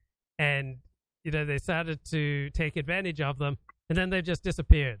opportunities. And, they started to take advantage of them, and then they've just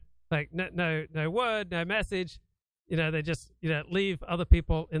disappeared. Like, no word, no message. They just, leave other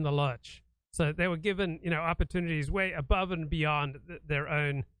people in the lurch. So they were given, opportunities way above and beyond their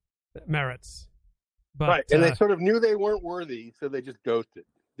own merits. But, right, and they sort of knew they weren't worthy, so they just ghosted.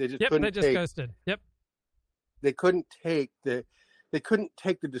 They just ghosted. Yep. They couldn't take the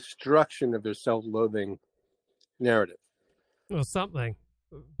destruction of their self-loathing narrative. Well, something,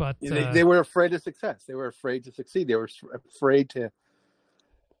 but they were afraid of success. They were afraid to succeed. They were afraid to,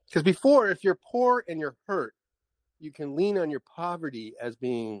 because before, if you're poor and you're hurt, you can lean on your poverty as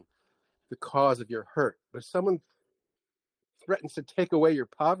being the cause of your hurt. But if someone threatens to take away your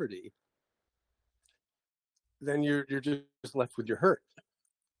poverty, then you're just left with your hurt,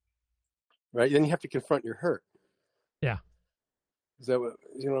 right? Then you have to confront your hurt. Yeah. Is that what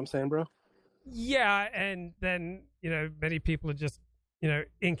I'm saying, bro? Yeah, and then many people are just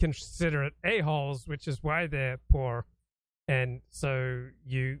inconsiderate a-holes, which is why they're poor, and so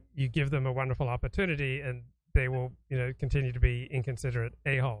you give them a wonderful opportunity, and they will continue to be inconsiderate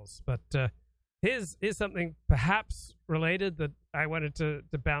a-holes. But here's something perhaps related that I wanted to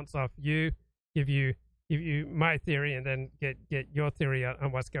bounce off you, give you my theory, and then get your theory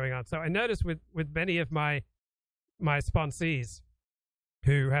on what's going on. So I noticed with many of my sponsees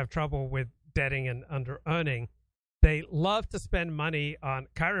who have trouble with debting and under-earning, they love to spend money on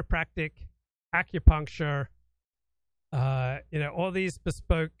chiropractic, acupuncture, all these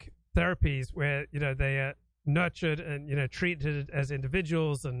bespoke therapies where, they are nurtured and, treated as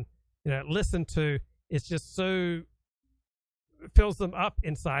individuals and, listened to. It's just so fills them up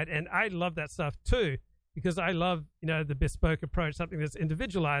inside. And I love that stuff too, because I love, the bespoke approach, something that's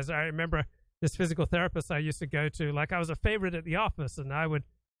individualized. I remember this physical therapist I used to go to, like I was a favorite at the office, and I would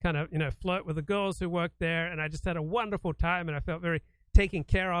kind of, flirt with the girls who worked there, and I just had a wonderful time, and I felt very taken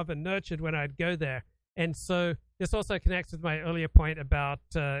care of and nurtured when I'd go there. And so this also connects with my earlier point about,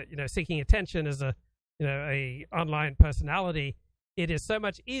 seeking attention as a online personality. It is so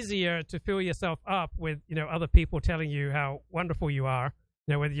much easier to fill yourself up with, other people telling you how wonderful you are,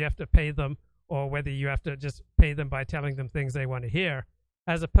 whether you have to pay them or whether you have to just pay them by telling them things they want to hear,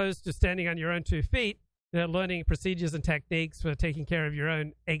 as opposed to standing on your own 2 feet, learning procedures and techniques for taking care of your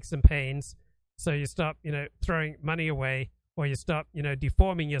own aches and pains. So you stop, throwing money away, or you stop,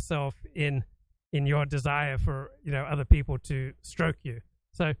 deforming yourself in your desire for, other people to stroke you.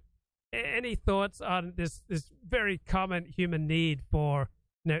 So any thoughts on this very common human need for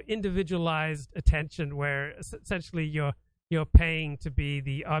individualized attention, where essentially you're paying to be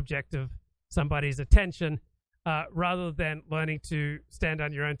the object of somebody's attention, rather than learning to stand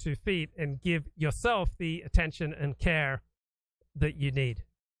on your own 2 feet and give yourself the attention and care that you need?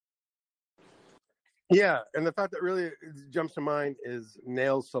 Yeah, and the fact that really jumps to mind is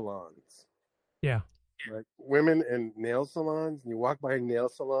nail salons. Yeah. Like women in nail salons, and you walk by a nail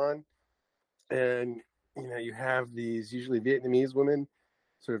salon, and you have these usually Vietnamese women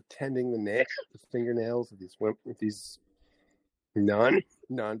sort of tending the fingernails of these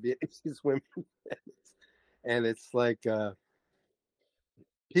non-Vietnamese women, and it's like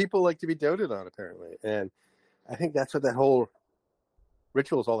people like to be doted on, apparently, and I think that's what that whole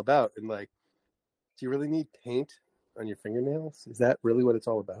ritual is all about. And like, do you really need paint on your fingernails? Is that really what it's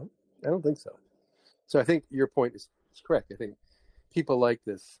all about? I don't think so. So I think your point is correct. I think people like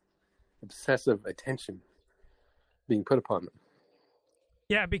this obsessive attention being put upon them.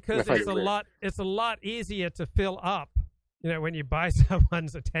 Yeah, because it's a lot easier to fill up, when you buy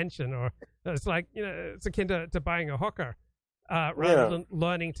someone's attention, or it's like, it's akin to buying a hooker, rather than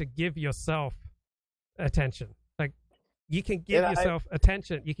learning to give yourself attention. Like, you can give yourself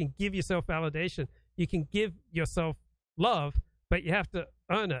attention, you can give yourself validation, you can give yourself love, but you have to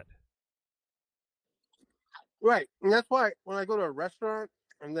earn it. Right. And that's why when I go to a restaurant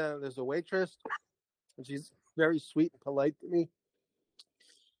and then there's a waitress and she's very sweet and polite to me,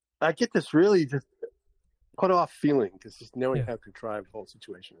 I get this really just put off feeling, because just knowing how contrived the whole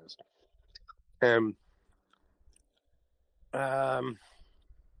situation is. So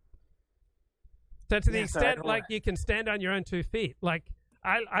to the extent, like, you can stand on your own 2 feet. Like,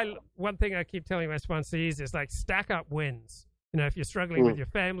 I one thing I keep telling my sponsees is, like, stack up wins. If you're struggling with your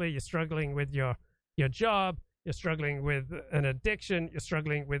family, you're struggling with your job, you're struggling with an addiction, you're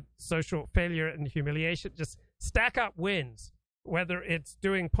struggling with social failure and humiliation, just stack up wins. Whether it's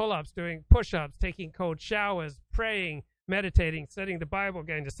doing pull-ups, doing push-ups, taking cold showers, praying, meditating, studying the Bible,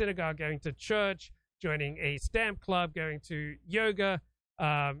 going to synagogue, going to church, joining a stamp club, going to yoga,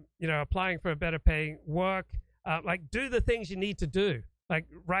 applying for a better paying work. Like, do the things you need to do. Like,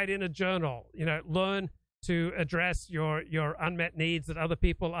 write in a journal, learn to address your unmet needs that other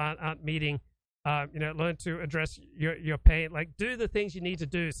people aren't meeting. Learn to address your pain. Like, do the things you need to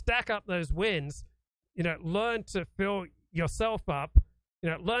do. Stack up those wins. Learn to fill yourself up.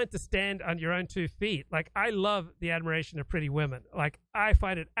 Learn to stand on your own 2 feet. Like, I love the admiration of pretty women. Like, I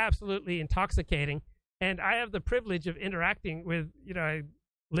find it absolutely intoxicating. And I have the privilege of interacting with, I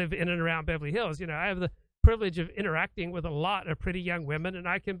live in and around Beverly Hills. I have the privilege of interacting with a lot of pretty young women, and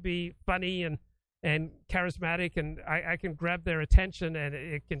I can be funny and charismatic, and I can grab their attention, and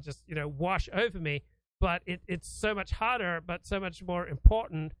it can just, wash over me. But it's so much harder, but so much more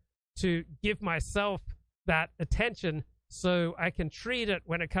important to give myself that attention, so I can treat it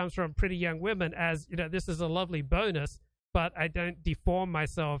when it comes from pretty young women as, this is a lovely bonus, but I don't deform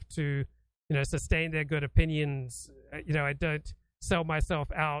myself to, sustain their good opinions. I don't sell myself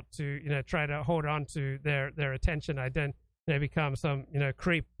out to, try to hold on to their attention. I don't, become some,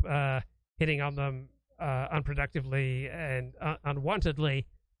 creep, hitting on them unproductively and unwantedly,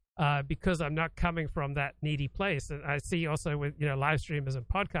 because I'm not coming from that needy place. And I see also with, live streamers and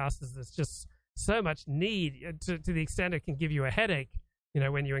podcasters, there's just so much need to the extent it can give you a headache,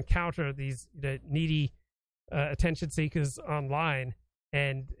 when you encounter these needy attention seekers online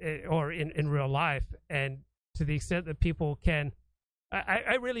and or in real life. And to the extent that people can,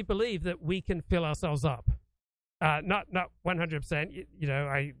 I really believe that we can fill ourselves up. Not 100%.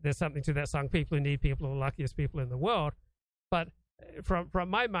 There's something to that song. People who need people are the luckiest people in the world. But from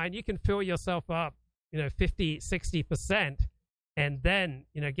my mind, you can fill yourself up, 50, 60%, and then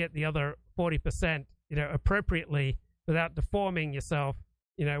get the other 40%, appropriately, without deforming yourself,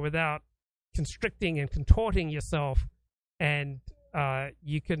 without constricting and contorting yourself, and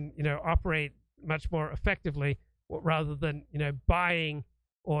you can operate much more effectively, rather than buying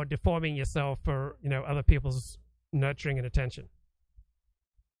or deforming yourself for other people's nurturing and attention.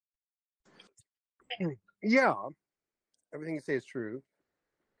 Yeah, everything you say is true,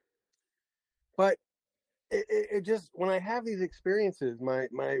 but it just, when I have these experiences,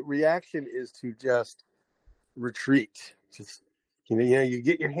 my reaction is to just retreat. Just you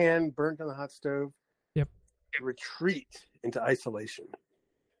get your hand burnt on the hot stove. Yep. Retreat into isolation.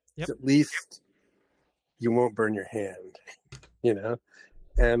 Yep. At least you won't burn your hand,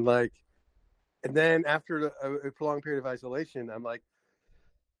 and then after a prolonged period of isolation, I'm like,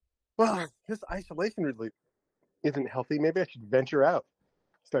 well, this isolation really isn't healthy. Maybe I should venture out,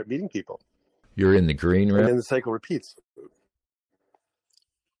 start meeting people. You're in the green room. And then the cycle repeats.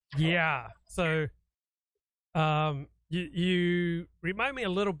 Yeah. So, you remind me a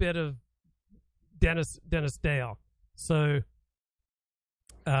little bit of Dennis Dale. So,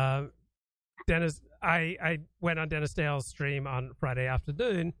 Dennis, I went on Dennis Dale's stream on Friday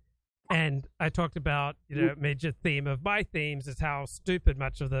afternoon, and I talked about, major theme of my themes is how stupid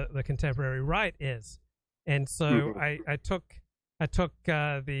much of the contemporary right is. And so I took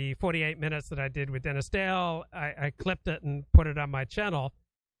the 48 minutes that I did with Dennis Dale, I clipped it and put it on my channel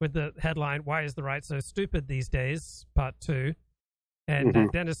with the headline, "Why is the right so stupid these days?" Part 2.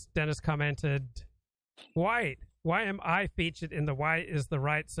 And Dennis commented, Why am I featured in the "Why is the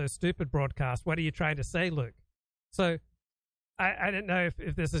right so stupid" broadcast? What are you trying to say, Luke? So I didn't know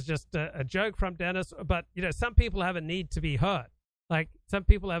if this is just a joke from Dennis, but, some people have a need to be hurt. Like, some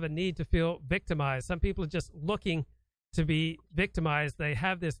people have a need to feel victimized. Some people are just looking to be victimized. They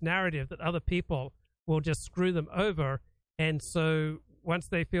have this narrative that other people will just screw them over. And so once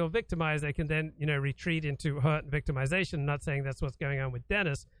they feel victimized, they can then, retreat into hurt and victimization. I'm not saying that's what's going on with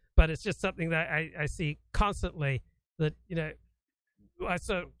Dennis, but it's just something that I see constantly, that, I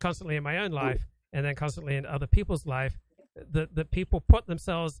saw constantly in my own life and then constantly in other people's life, that people put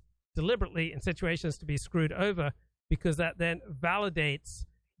themselves deliberately in situations to be screwed over, because that then validates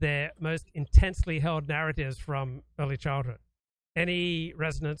their most intensely held narratives from early childhood. Any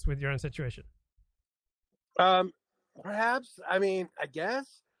resonance with your own situation? Perhaps. I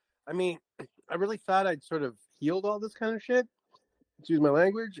guess. I really thought I'd sort of healed all this kind of shit. Excuse my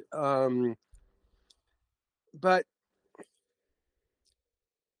language. But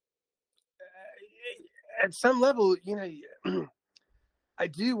at some level, I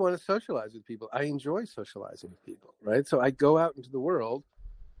do want to socialize with people. I enjoy socializing with people, right? So I go out into the world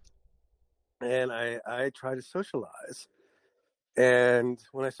and I try to socialize. And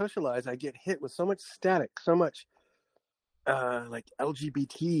when I socialize, I get hit with so much static, so much like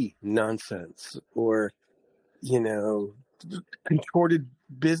LGBT nonsense, or, contorted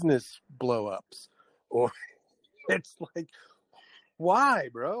business blow-ups. Or it's like, why,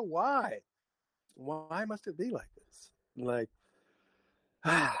 bro? Why must it be like this? Like,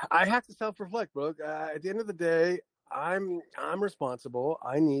 I have to self-reflect, bro. At the end of the day, I'm responsible.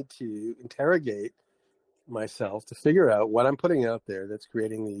 I need to interrogate myself to figure out what I'm putting out there that's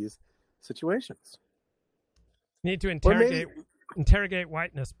creating these situations. You need to interrogate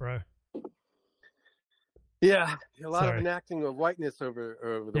whiteness, bro. Yeah, a lot of enacting of whiteness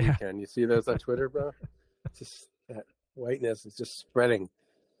over the weekend. You see those on Twitter, bro? Just that whiteness is just spreading.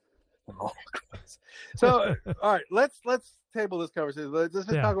 Oh, so, all right, let's table this conversation. Let's just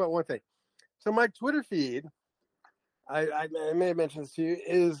talk about one thing. So my Twitter feed, I may have mentioned this to you,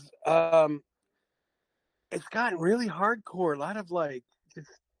 is it's gotten really hardcore. A lot of like just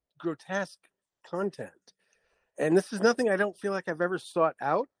grotesque content, and this is nothing I don't feel like I've ever sought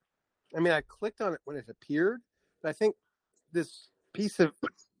out. I clicked on it when it appeared, but I think this piece of,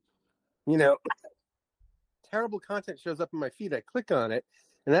 terrible content shows up in my feed. I click on it,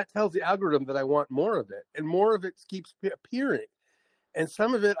 and that tells the algorithm that I want more of it, and more of it keeps appearing. And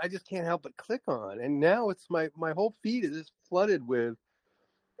some of it I just can't help but click on. And now it's my whole feed is just flooded with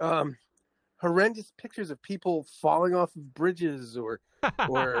horrendous pictures of people falling off of bridges or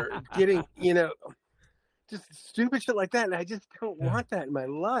getting, just stupid shit like that. And I just don't want that in my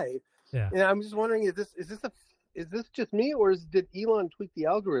life. Yeah. And I'm just wondering, is this just me, or did Elon tweak the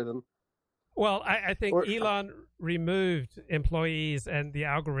algorithm? Well, I think Elon removed employees and the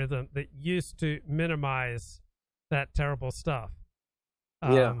algorithm that used to minimize that terrible stuff.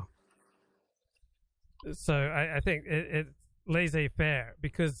 So I think it's laissez-faire,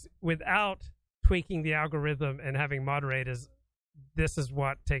 because without tweaking the algorithm and having moderators, this is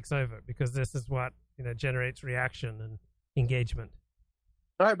what takes over, because this is what generates reaction and engagement.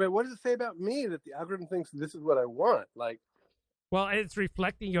 All right, but what does it say about me that the algorithm thinks this is what I want? Like, well, it's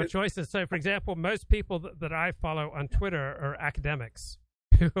reflecting your choices. So, for example, most people that I follow on Twitter are academics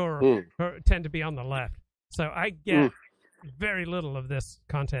who tend to be on the left. So I get very little of this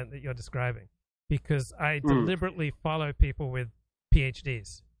content that you're describing, because I deliberately follow people with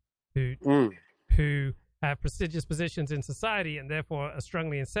PhDs who have prestigious positions in society and therefore are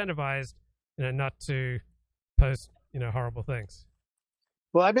strongly incentivized, not to post, horrible things.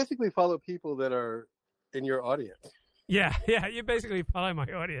 Well, I basically follow people that are in your audience. Yeah, you basically follow my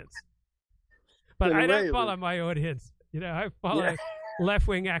audience. But I don't follow my audience. I follow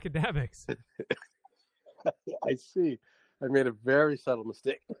left-wing academics. I see. I made a very subtle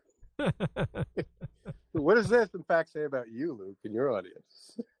mistake. What does this, in fact, say about you, Luke, and your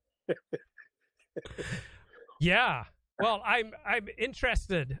audience? Yeah. Well, I'm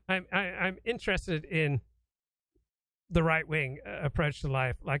interested. I'm interested in the right wing approach to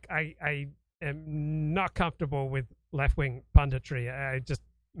life. Like I am not comfortable with left wing punditry. It just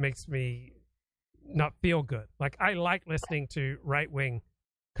makes me not feel good. Like I like listening to right wing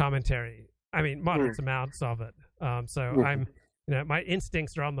commentary. I mean, moderate amounts of it. So I'm, my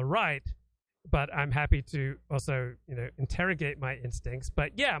instincts are on the right, but I'm happy to also, interrogate my instincts.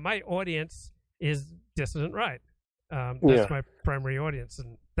 But yeah, my audience is dissident right. That's my primary audience,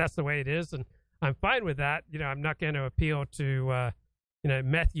 and that's the way it is. And I'm fine with that. I'm not going to appeal to,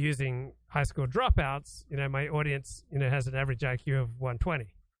 meth using high school dropouts. My audience, has an average IQ of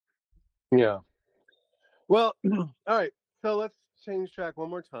 120. Yeah. Well, all right. So let's change track one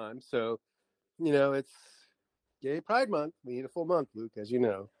more time. So, it's Gay Pride Month. We need a full month, Luke, as you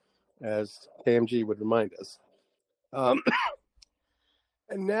know, as KMG would remind us. And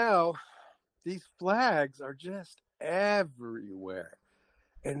now these flags are just everywhere.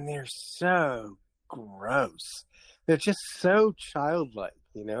 And they're so gross. They're just so childlike,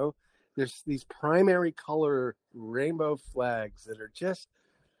 There's these primary color rainbow flags that are just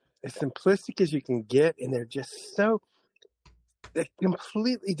as simplistic as you can get, and they're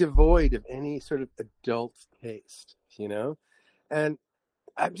completely devoid of any sort of adult taste, And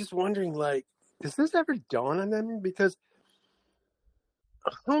I'm just wondering, does this ever dawn on them? Because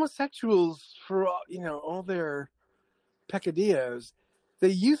homosexuals, for all their peccadillos, they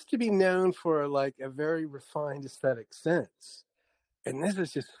used to be known for a very refined aesthetic sense, and this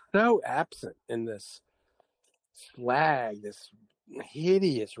is just so absent in this flag, this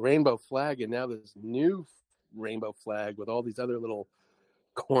hideous rainbow flag, and now this new rainbow flag with all these other little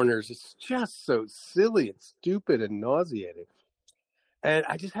corners. It's just so silly and stupid and nauseating. And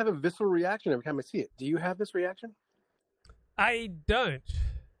I just have a visceral reaction every time I see it. Do you have this reaction? I don't.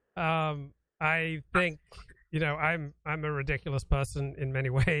 I think, I'm a ridiculous person in many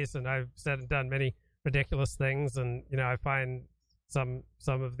ways, and I've said and done many ridiculous things. And, I find some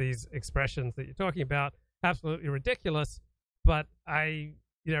of these expressions that you're talking about absolutely ridiculous. But I,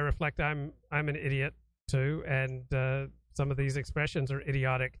 reflect I'm an idiot too, and some of these expressions are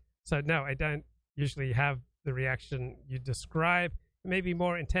idiotic. So no, I don't usually have the reaction you describe. Maybe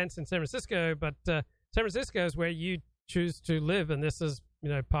more intense in San Francisco, but San Francisco is where you choose to live, and this is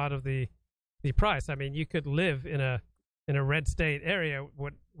part of the price. I mean, you could live in a red state area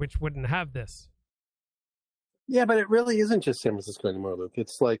which wouldn't have this. Yeah, but it really isn't just San Francisco anymore, Luke.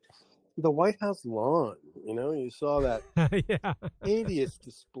 It's like the White House lawn. You saw that hideous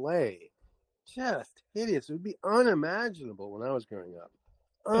display. Just hideous. It would be unimaginable when I was growing up.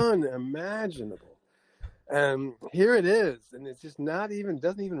 Unimaginable. And here it is, and it's just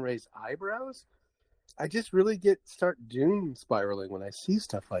doesn't even raise eyebrows. I just really start doom spiraling when I see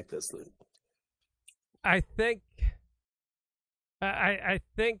stuff like this, Luke. I think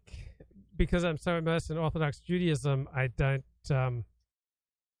because I'm so immersed in Orthodox Judaism, I don't.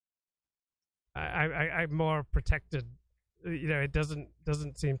 I'm more protected. It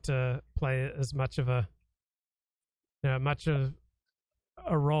doesn't seem to play as much of a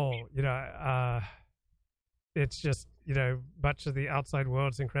role. It's just much of the outside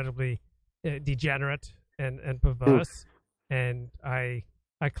world is incredibly degenerate and perverse, and I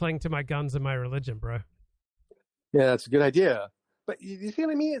cling to my guns and my religion, bro. Yeah, that's a good idea. But you see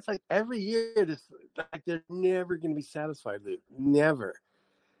what I mean? It's like every year, they're never going to be satisfied, Luke. Never.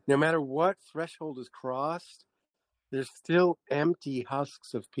 No matter what threshold is crossed, there's still empty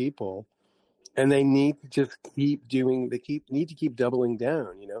husks of people, and they need to just keep doubling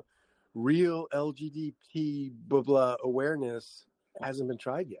down. Real LGBT blah blah awareness hasn't been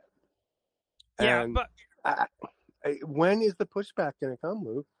tried yet. Yeah, and but when is the pushback going to come,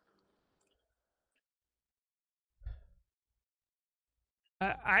 Luke?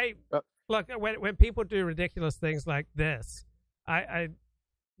 Look, when people do ridiculous things like this, I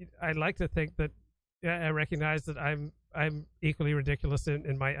like to think that I recognize that I'm equally ridiculous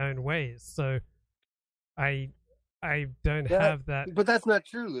in my own ways. So I don't have that. But that's not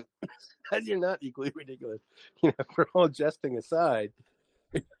true, Luke. You're not equally ridiculous. For all jesting aside,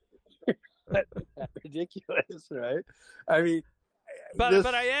 that's not ridiculous, right? I mean, but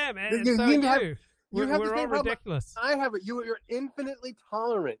I am, and so you. We're all ridiculous. I have it. You're infinitely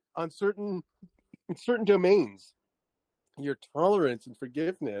tolerant on certain domains. Your tolerance and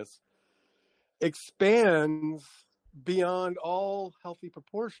forgiveness expands beyond all healthy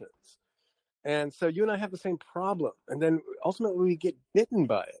proportions. And so you and I have the same problem. And then ultimately we get bitten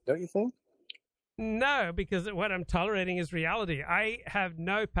by it, don't you think? No, because what I'm tolerating is reality. I have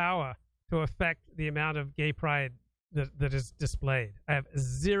no power to affect the amount of gay pride that is displayed. I have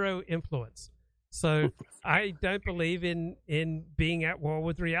zero influence. So I don't believe in being at war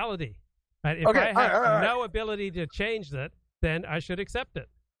with reality. Right? If I have no ability to change that, then I should accept it.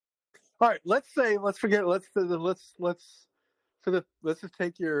 All right. Let's just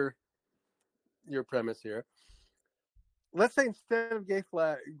take your premise here. Let's say instead of gay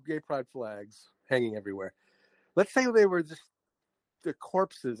pride flags hanging everywhere, let's say they were just the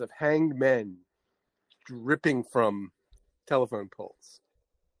corpses of hanged men dripping from telephone poles.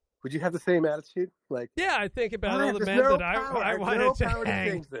 Would you have the same attitude? Like, yeah, I think about all the men that I wanted to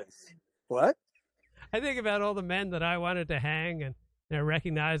hang. What? I think about all the men that I wanted to hang, and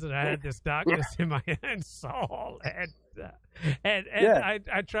recognize that I had this darkness in my own soul, and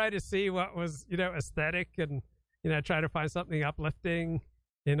I try to see what was aesthetic, and try to find something uplifting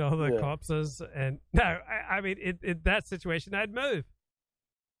in all the corpses. And no, I mean, in that situation, I'd move.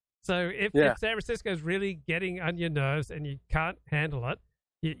 So if San Francisco is really getting on your nerves and you can't handle it,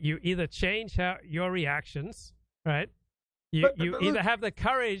 you either change your reactions, right? You either have the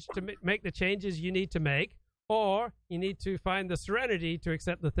courage to make the changes you need to make, or you need to find the serenity to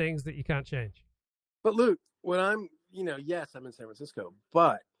accept the things that you can't change. But Luke, when I'm, yes, I'm in San Francisco,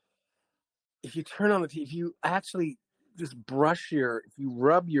 but if you turn on the TV, if you actually just if you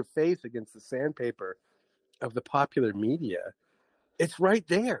rub your face against the sandpaper of the popular media, it's right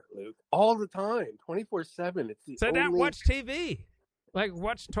there, Luke, all the time, 24/7. So now watch TV, like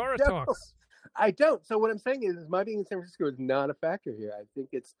watch Torah Talks. I don't. So what I'm saying is my being in San Francisco is not a factor here. I think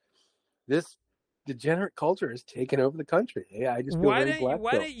it's this degenerate culture has taken over the country. Yeah, I just feel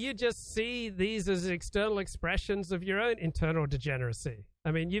why don't you just see these as external expressions of your own internal degeneracy?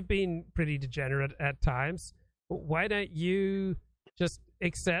 I mean, you've been pretty degenerate at times. Why don't you just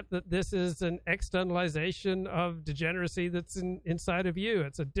accept that this is an externalization of degeneracy that's inside of you?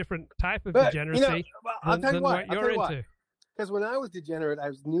 It's a different type of degeneracy than what you're into. Because when I was degenerate,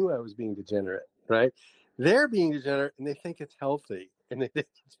 I knew I was being degenerate, right? They're being degenerate, and they think it's healthy, and they think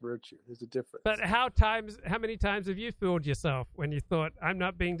it's virtue. There's a difference. But how many times have you fooled yourself when you thought, I'm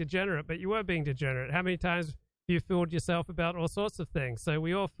not being degenerate, but you were being degenerate? How many times have you fooled yourself about all sorts of things? So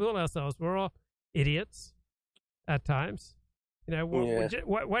we all fool ourselves. We're all idiots at times.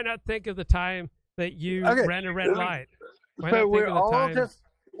 Why not think of the time that you ran a red light? So we're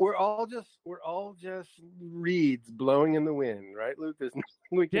all just reeds blowing in the wind, right, Luke? There's nothing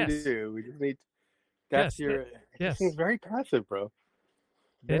we can do. We just need. It seems very passive, bro.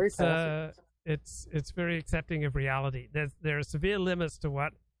 Very passive. It's very accepting of reality. There are severe limits to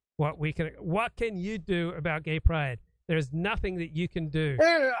what can you do about gay pride? There's nothing that you can do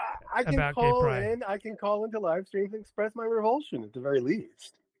about gay pride. I can call into live streams and express my revulsion at the very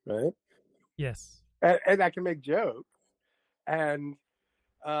least, right? Yes. And I can make jokes. And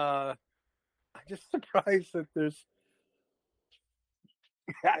I'm just surprised that there's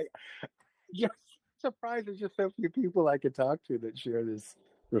just so few people I could talk to that share this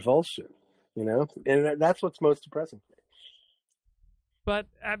revulsion, and that's what's most depressing for me. But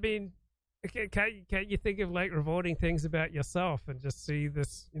I mean, can't you think of like revolting things about yourself and just see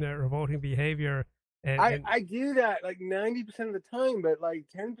this, revolting behavior? I do that like 90% of the time, but like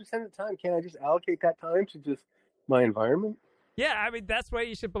 10% of the time, can't I just allocate that time to just my environment? Yeah, I mean, that's why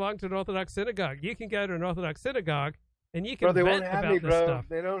you should belong to an Orthodox synagogue. You can go to an Orthodox synagogue and you can vent about this stuff.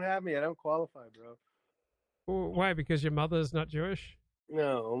 They don't have me. I don't qualify, bro. Why? Because your mother is not Jewish?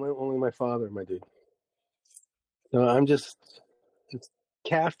 No, only my father, my dude. No, I'm just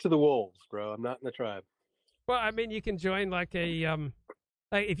cast to the wolves, bro. I'm not in the tribe. Well, I mean, you can join like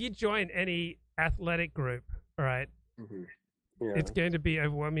if you join any athletic group, all right, it's going to be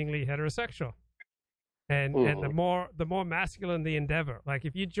overwhelmingly heterosexual. And the more masculine the endeavor. Like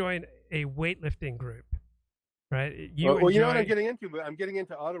if you join a weightlifting group, right? You know what I'm getting into? I'm getting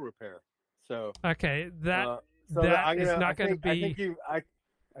into auto repair. So okay, that is not going to be. I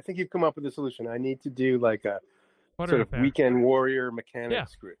think you've come up with a solution. I need to do like a sort of weekend warrior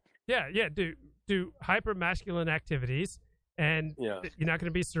mechanics group. Yeah. Do hyper masculine activities, and you're not going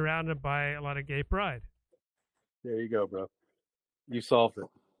to be surrounded by a lot of gay pride. There you go, bro. You solved it.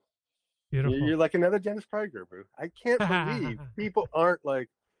 Beautiful. You're like another Dennis Prager, bro. I can't believe people aren't like,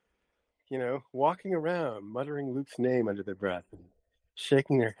 walking around muttering Luke's name under their breath and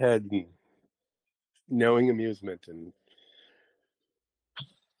shaking their head and knowing amusement. And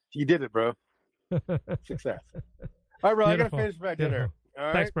you did it, bro. Success. All right, bro. Beautiful. I got to finish my dinner. All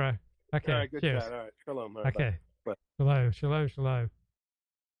right? Thanks, bro. Okay. All right, good cheers. Chat. All right. Shalom. All right, okay. Bye. Shalom.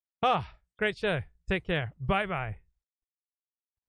 Great show. Take care. Bye-bye.